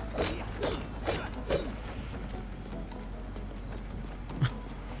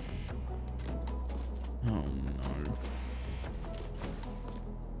 Oh no.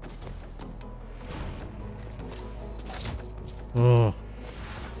 Oh.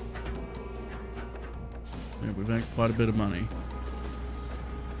 Yeah, we've earned quite a bit of money.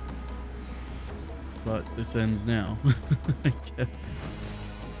 But this ends now, I guess.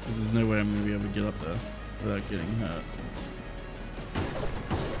 Because there's no way I'm going to be able to get up there without getting hurt.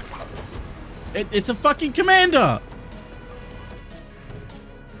 It's a fucking commander!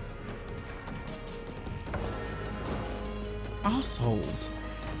 Assholes.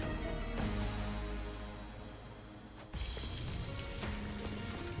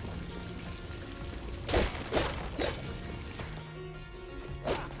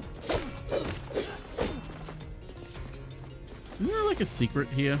 Isn't there like a secret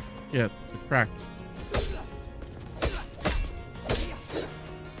here? Yeah, the crack.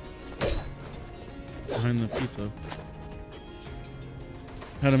 Behind the pizza.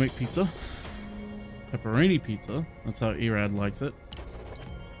 How to make pizza. Pepperoni pizza. That's how Erad likes it.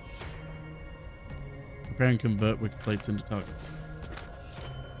 Prepare and convert wick plates into targets.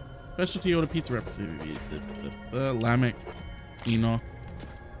 Specialty order pizza recipe. Lamech, Enoch.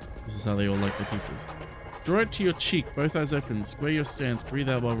 This is how they all like their pizzas. Draw it to your cheek, both eyes open. Square your stance, breathe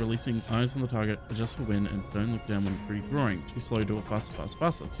out while releasing eyes on the target. Adjust for wind and don't look down when pre-drawing. Too slow, do it faster, faster,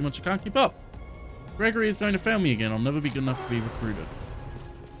 faster. Too much, I can't keep up. Gregory is going to fail me again. I'll never be good enough to be recruited.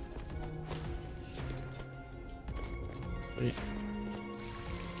 Wait.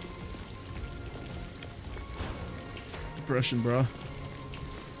 Depression, bro.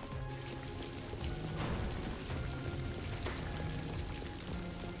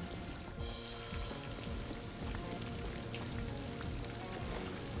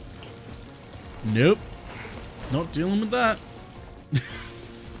 Nope. Not dealing with that.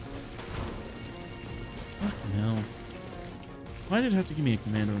 Fucking hell. Why did it have to give me a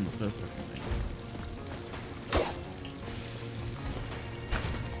commander in the first fucking thing?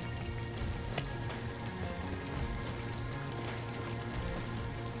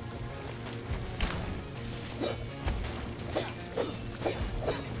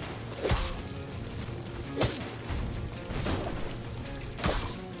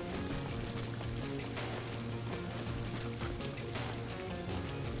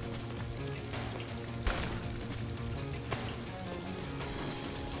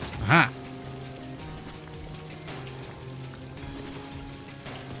 Aha!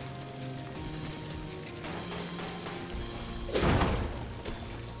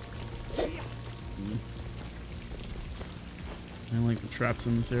 I like the traps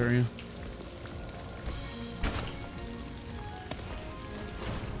in this area.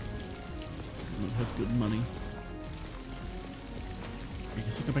 It has good money. I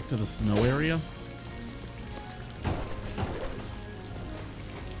guess I'll go back to the snow area.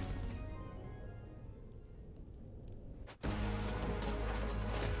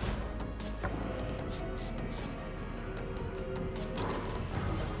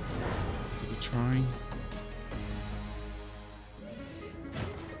 Try.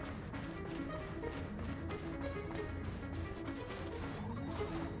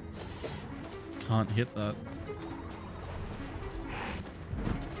 Can't hit that.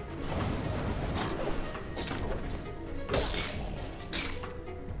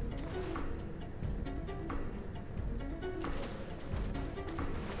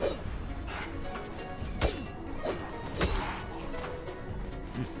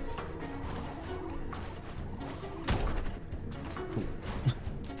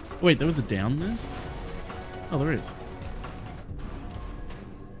 Wait, there was a down there? Oh, there is.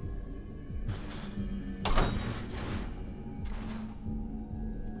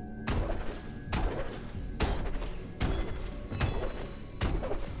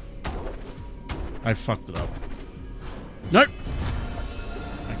 I fucked it up. Nope!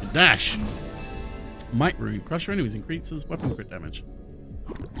 I can dash. Might rune. Crush your enemies increases weapon crit damage.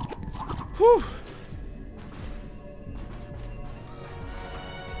 Whew.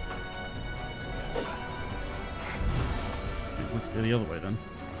 Let's go the other way then.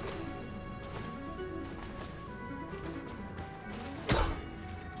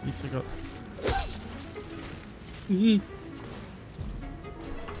 At least I got... A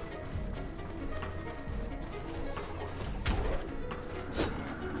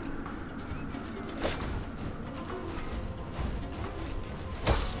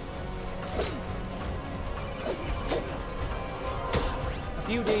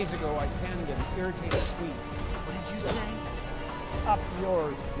few days ago, I penned an irritated tweet. What did you say? Up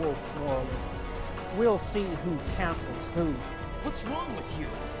yours, woke moralists. We'll see who cancels who. What's wrong with you?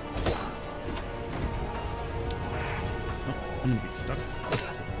 Oh, I'm gonna be stuck.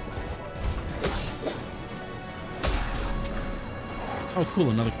 Oh, cool,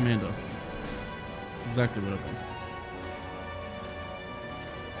 another commander. Exactly what I want.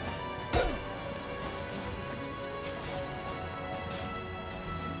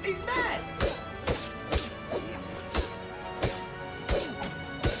 He's mad!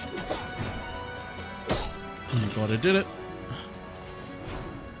 Oh my god, I did it.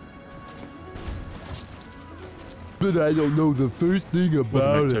 But I don't know the first thing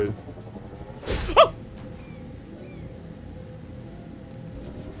about it.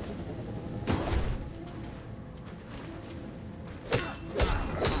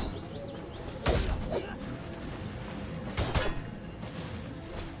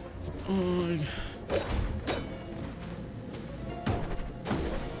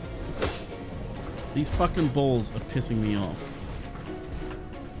 These fucking balls are pissing me off.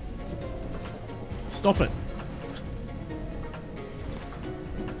 Stop it.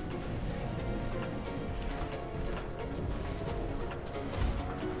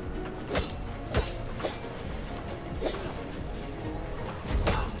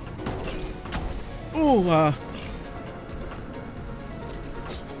 Ooh, oh.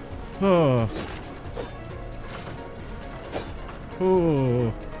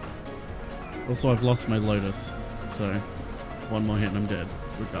 Oh. Also, I've lost my Lotus, so one more hit and I'm dead,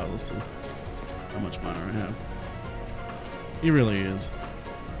 regardless of how much mana I have. He really is.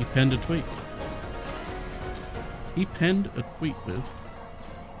 He penned a tweet. He penned a tweet, Biz.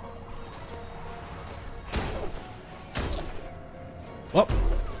 What?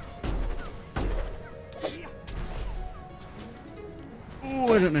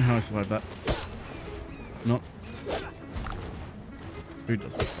 Oh, I don't know how I survived that. Not. Who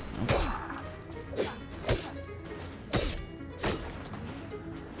doesn't fucking know?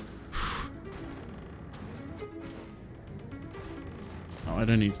 I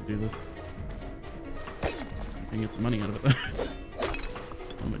don't need to do this. I can get some money out of it though.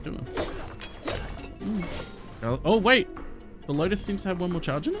 What am I doing? Oh wait! The Lotus seems to have one more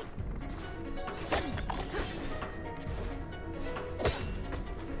charge in it?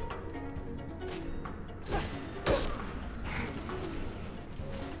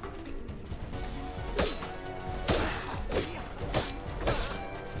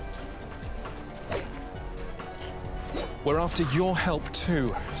 We're after your help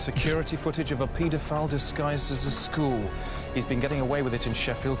too. Security footage of a paedophile disguised as a school. He's been getting away with it in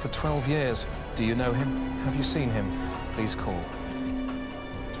Sheffield for 12 years. Do you know him? Have you seen him? Please call.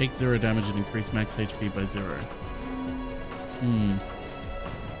 Take 0 damage and increase max HP by 0.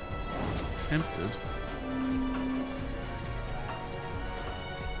 Tempted.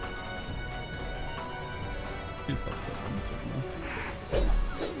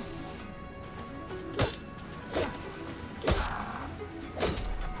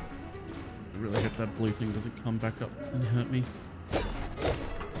 I really hope that blue thing doesn't come back up and hurt me.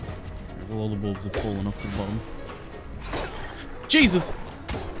 Well, all the wolves have fallen off the bottom. Jesus!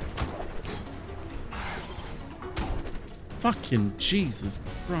 Fucking Jesus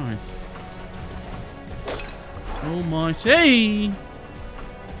Christ. Almighty!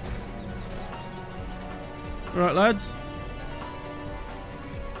 Alright, lads.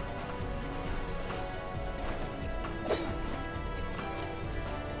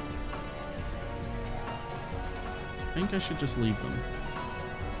 I think I should just leave them.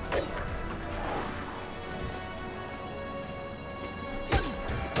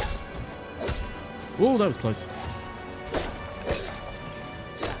 Oh, that was close.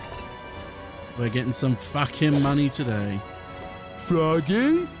 We're getting some fucking money today.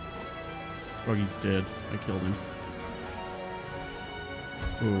 Froggy? Froggy's dead. I killed him.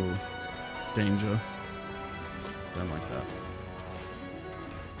 Oh, danger. Don't like that.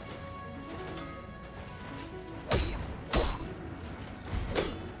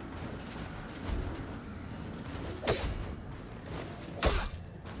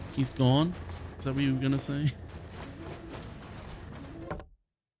 He's gone? Is that what you were gonna say?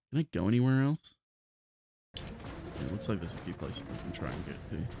 Can I go anywhere else? Yeah, it looks like there's a few places I can try and get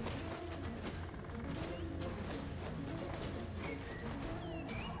to.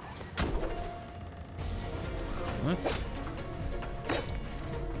 What?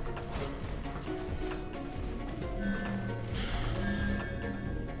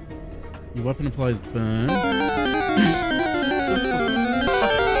 Your weapon applies burn.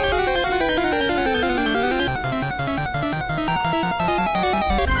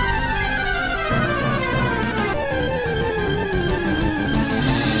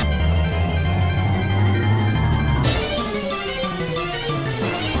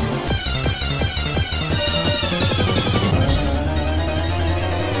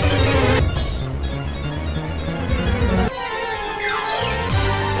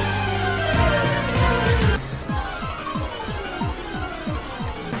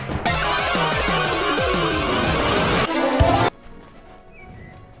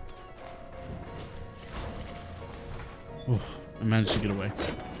 Managed to get away.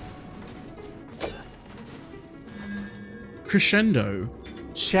 Crescendo.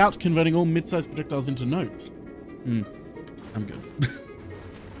 Shout, converting all mid-sized projectiles into notes. I'm good.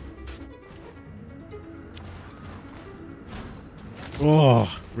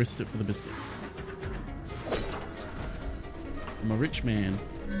 Oh, risked it for the biscuit. I'm a rich man.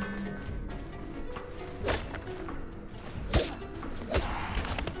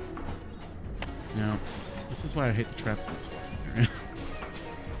 Now, this is why I hate the traps in this one.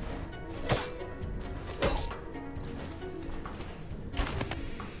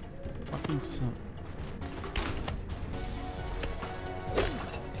 Fucking suck.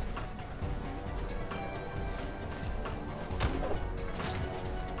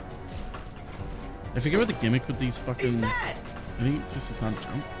 I forget what the gimmick with these fucking... I think it's just you can't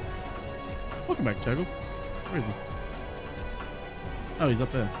jump. Welcome back, Toggle. Where is he? Oh, he's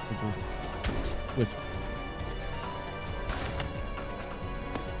up there with the wisp.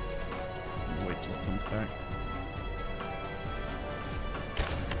 Wait till it comes back.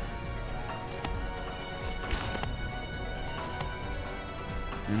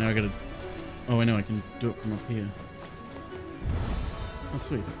 And now I gotta... Oh, I know, I can do it from up here. Oh,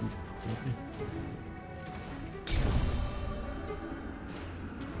 sweet. I can do it up here.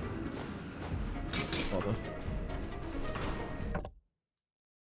 Bother.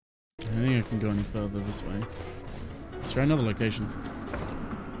 I think I can go any further this way. Let's try another location.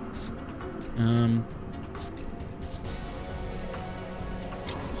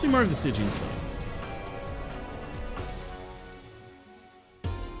 Let's see more of the Stygian side.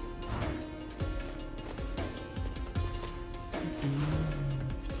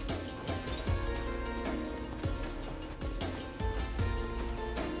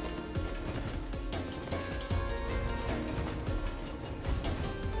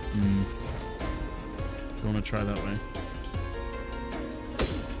 Do you want to try that way?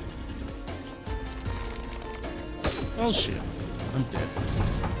 Oh shit, I'm dead.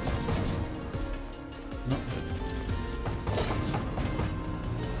 Not dead.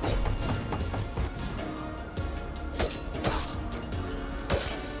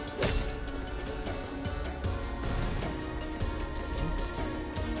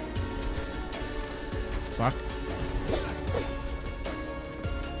 fuck?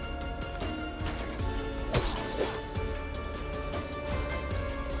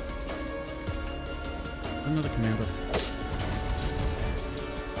 Another commander.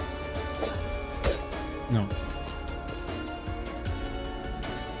 No, it's not.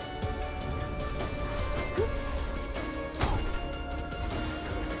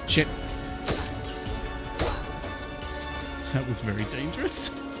 Shit. That was very dangerous.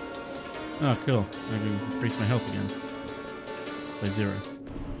 Oh, cool. I can increase my health again. By 0.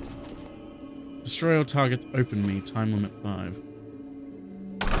 Destroy all targets open me. Time limit 5.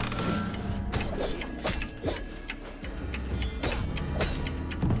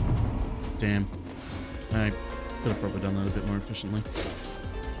 Damn. I could have probably done that a bit more efficiently.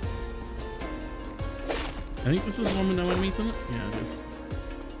 I think this is the one with no enemies in it? Yeah, it is.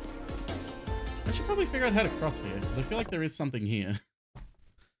 I should probably figure out how to cross here, because I feel like there is something here.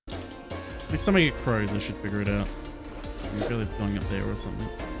 Next time I get crows, I should figure it out. I feel like it's going up there or something.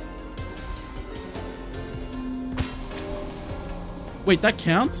 Wait, that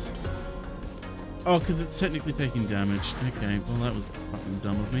counts? Oh, because it's technically taking damage. Okay, well that was fucking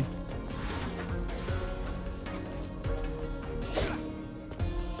dumb of me.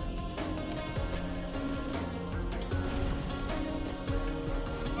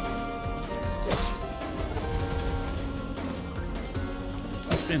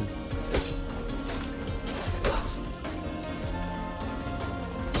 Spin.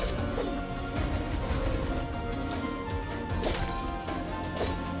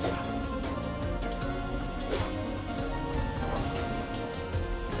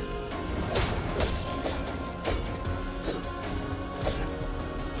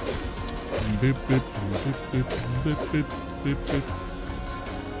 Boop, boop, boop, boop, boop, boop, boop, boop.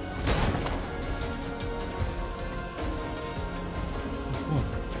 Guess what?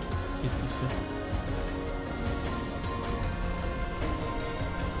 He's sick.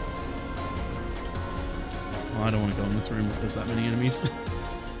 Well, I don't want to go in this room if there's that many enemies.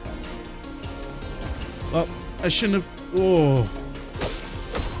 Well, I shouldn't have. Oh.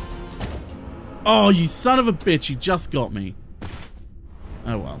 Oh, you son of a bitch. You just got me.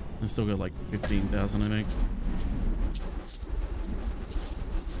 Oh well. I still got like 15,000, I think.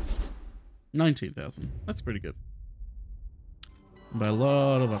 19,000. That's pretty good. Buy a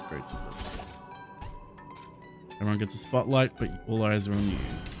lot of upgrades with this. Everyone gets a spotlight, but all eyes are on you.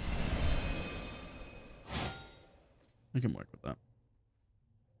 I can work with that.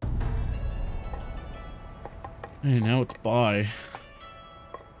 Hey, now it's buy.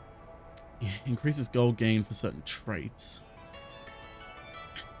 Increases gold gain for certain traits.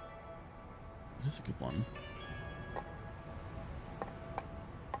 That's a good one.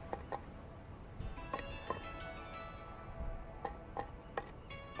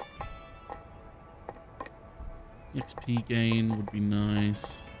 XP gain would be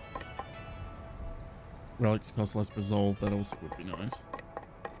nice. Relics cost less resolve, that also would be nice.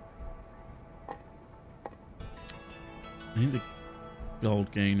 I think the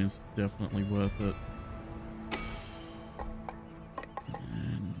gold gain is definitely worth it.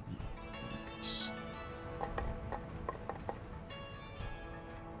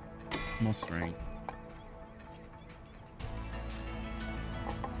 More strength.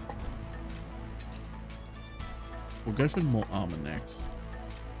 We'll go for more armor next.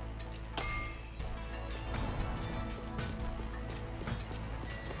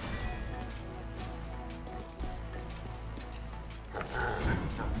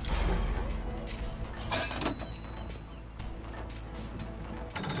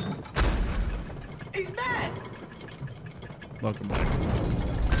 He's mad. Welcome back.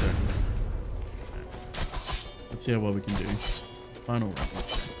 Let's see how well we can do. Final round.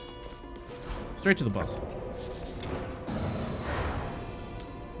 Let's go. Straight to the boss.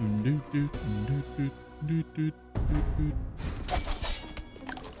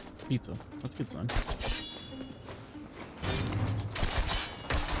 Pizza. That's a good sign.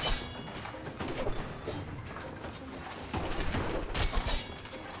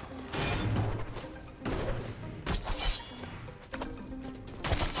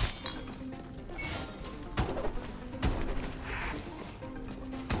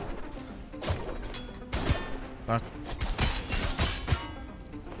 Fuck.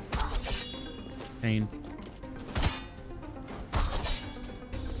 Pain.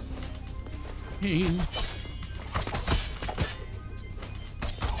 Pain.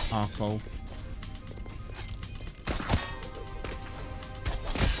 Asshole.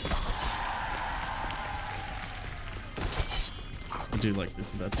 I do like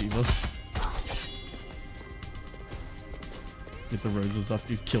this about Diva. Get the roses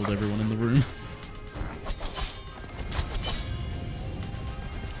after you've killed everyone in the room.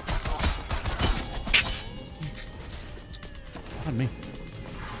 Pardon me.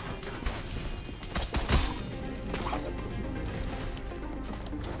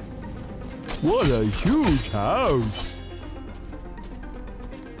 What a huge house!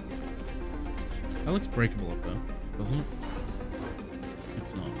 That looks breakable up there, doesn't it?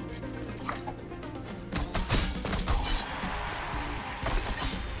 It's not.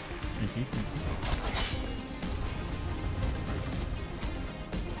 Thank you.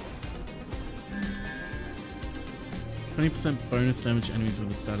 20% bonus damage to enemies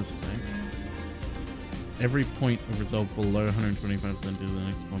with a status effect. Every point of resolve below 125% do the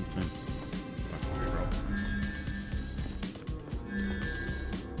next 1%.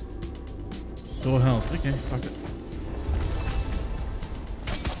 Store health. Okay, fuck it.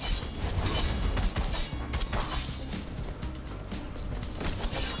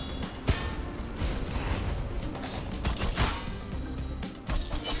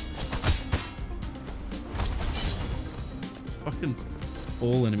 It's fucking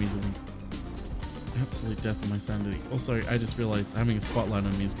all enemies are absolute death of my sanity. Also, I just realized having a spotlight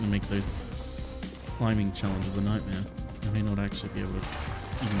on me is going to make those climbing challenges a nightmare. I may not actually be able to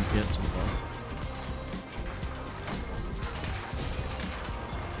even get to the boss.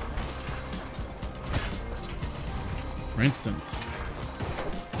 For instance,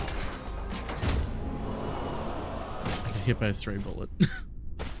 I get hit by a stray bullet.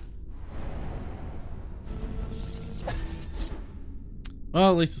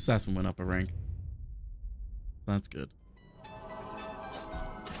 Well, at least Assassin went up a rank. That's good.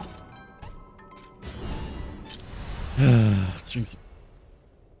 Let's drink some.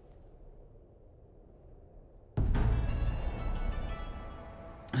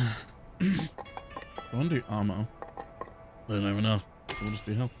 I want to do ammo. I don't have enough, so we'll just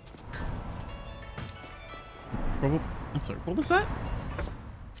do health. I'm sorry, what was that?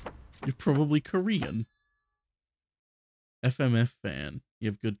 You're probably Korean. FMF fan. You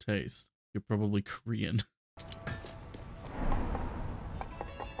have good taste. You're probably Korean.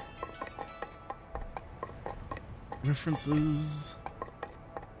 References.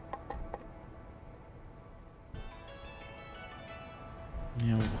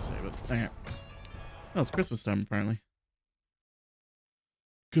 Yeah, we'll just save it. Okay. Oh, it's Christmas time, apparently.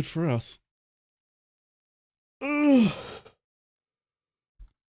 Good for us. Ugh.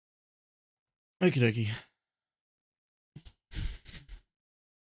 Okie dokie.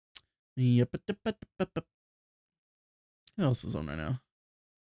 Yep. Who else is on right now?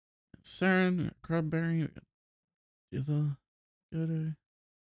 Saren, we got Crabberry, we got Dither.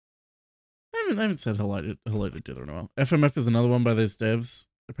 I haven't said hello to Dither in a while. FMF is another one by those devs.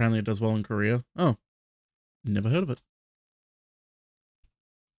 Apparently it does well in Korea. Oh. Never heard of it.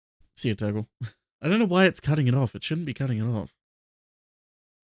 See you, Toggle. I don't know why it's cutting it off. It shouldn't be cutting it off.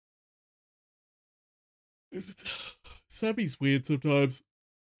 Sabi's weird sometimes.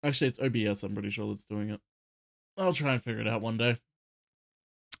 Actually, it's OBS, I'm pretty sure that's doing it. I'll try and figure it out one day.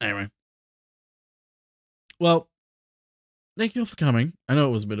 Anyway. Well, thank you all for coming. I know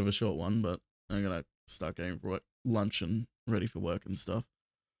it was a bit of a short one, but I'm gonna start getting for lunch and ready for work and stuff.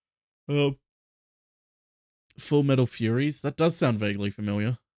 Full Metal Furies. That does sound vaguely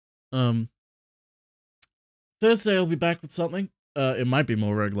familiar. Thursday I'll be back with something. It might be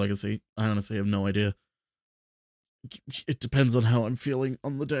more Rogue Legacy. I honestly have no idea. It depends on how I'm feeling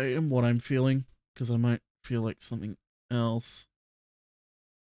on the day and what I'm feeling, because I might feel like something else.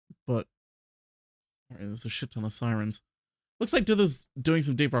 But there's a shit ton of sirens. Looks like Dither's doing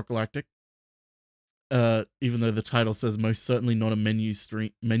some Deep Rock Galactic. Even though the title says most certainly not a menu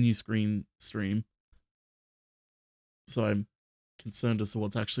screen stream. So I'm concerned as to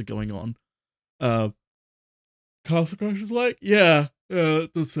what's actually going on. Castle Crash is like, yeah,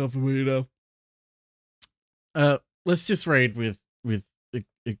 it does sound familiar now. Let's just raid with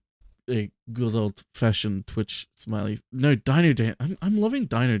a good old fashioned Twitch smiley. No, Dino Dance. I'm loving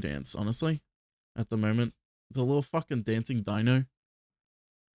Dino Dance, honestly, at the moment. The little fucking dancing dino.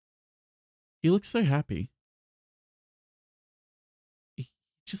 He looks so happy. He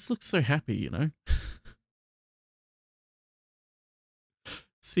just looks so happy, you know?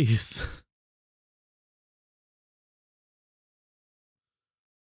 See